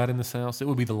snake ever got in this house, it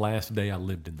would be the last day I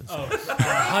lived in this house.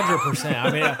 100%.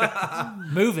 I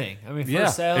mean, moving. I mean, for Yeah,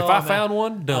 sale. if I found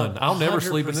one, done. I'll never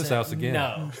sleep in this 100%. house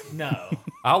again. No.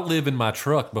 I'll live in my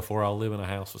truck before I'll live in a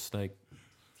house with snake.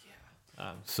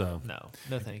 So No,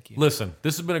 thank you. listen,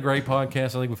 this has been a great podcast.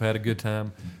 I think we've had a good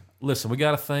time. Listen, we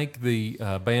got to thank the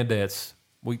Bandettes.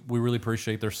 We really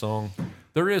appreciate their song.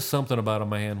 There is something about a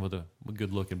man with a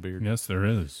good looking beard. Yes, there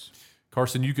is.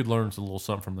 Carson, you could learn a little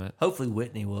something from that Hopefully,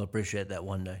 Whitney will appreciate that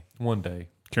one day. one day.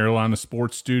 Carolina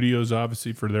Sports Studios,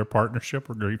 obviously, for their partnership.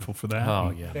 We're grateful for that.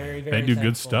 Oh yeah, Very, very They do thankful.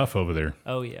 good stuff over there.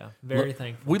 Oh, yeah. Very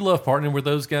thankful. we love partnering with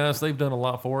those guys. They've done a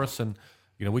lot for us, and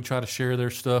we try to share their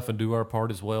stuff and do our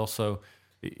part as well. So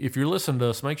if you're listening to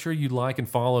us, make sure you like and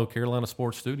follow Carolina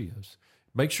Sports Studios.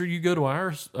 Make sure you go to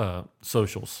our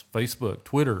socials: Facebook,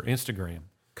 Twitter, Instagram.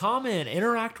 Comment,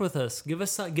 interact with us. Give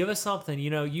us something.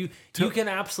 You can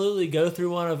absolutely go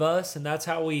through one of us, and that's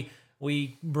how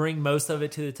we bring most of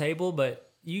it to the table. But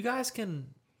you guys can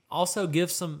also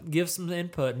give some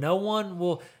input. No one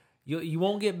will. You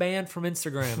won't get banned from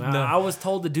Instagram. I was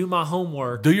told to do my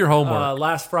homework. Do your homework.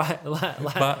 Last Friday.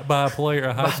 By a player,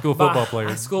 a high school football player.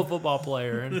 High school football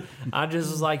player. And I just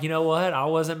was like, you know what? I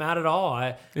wasn't mad at all.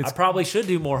 I probably should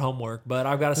do more homework, but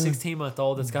I've got a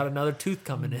 16-month-old that's got another tooth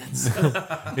coming in. So.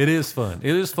 It is fun.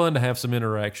 It is fun to have some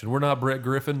interaction. We're not Brett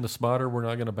Griffin, the spotter. We're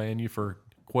not going to ban you for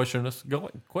questioning us. Go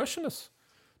question us.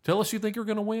 Tell us you think you're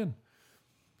going to win.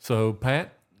 So,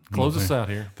 Pat, close us out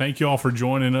here. Thank you all for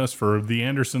joining us for the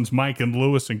Andersons, Mike and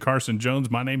Lewis and Carson Jones.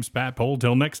 My name's Pat Pohl.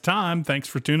 Till next time, thanks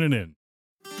for tuning in.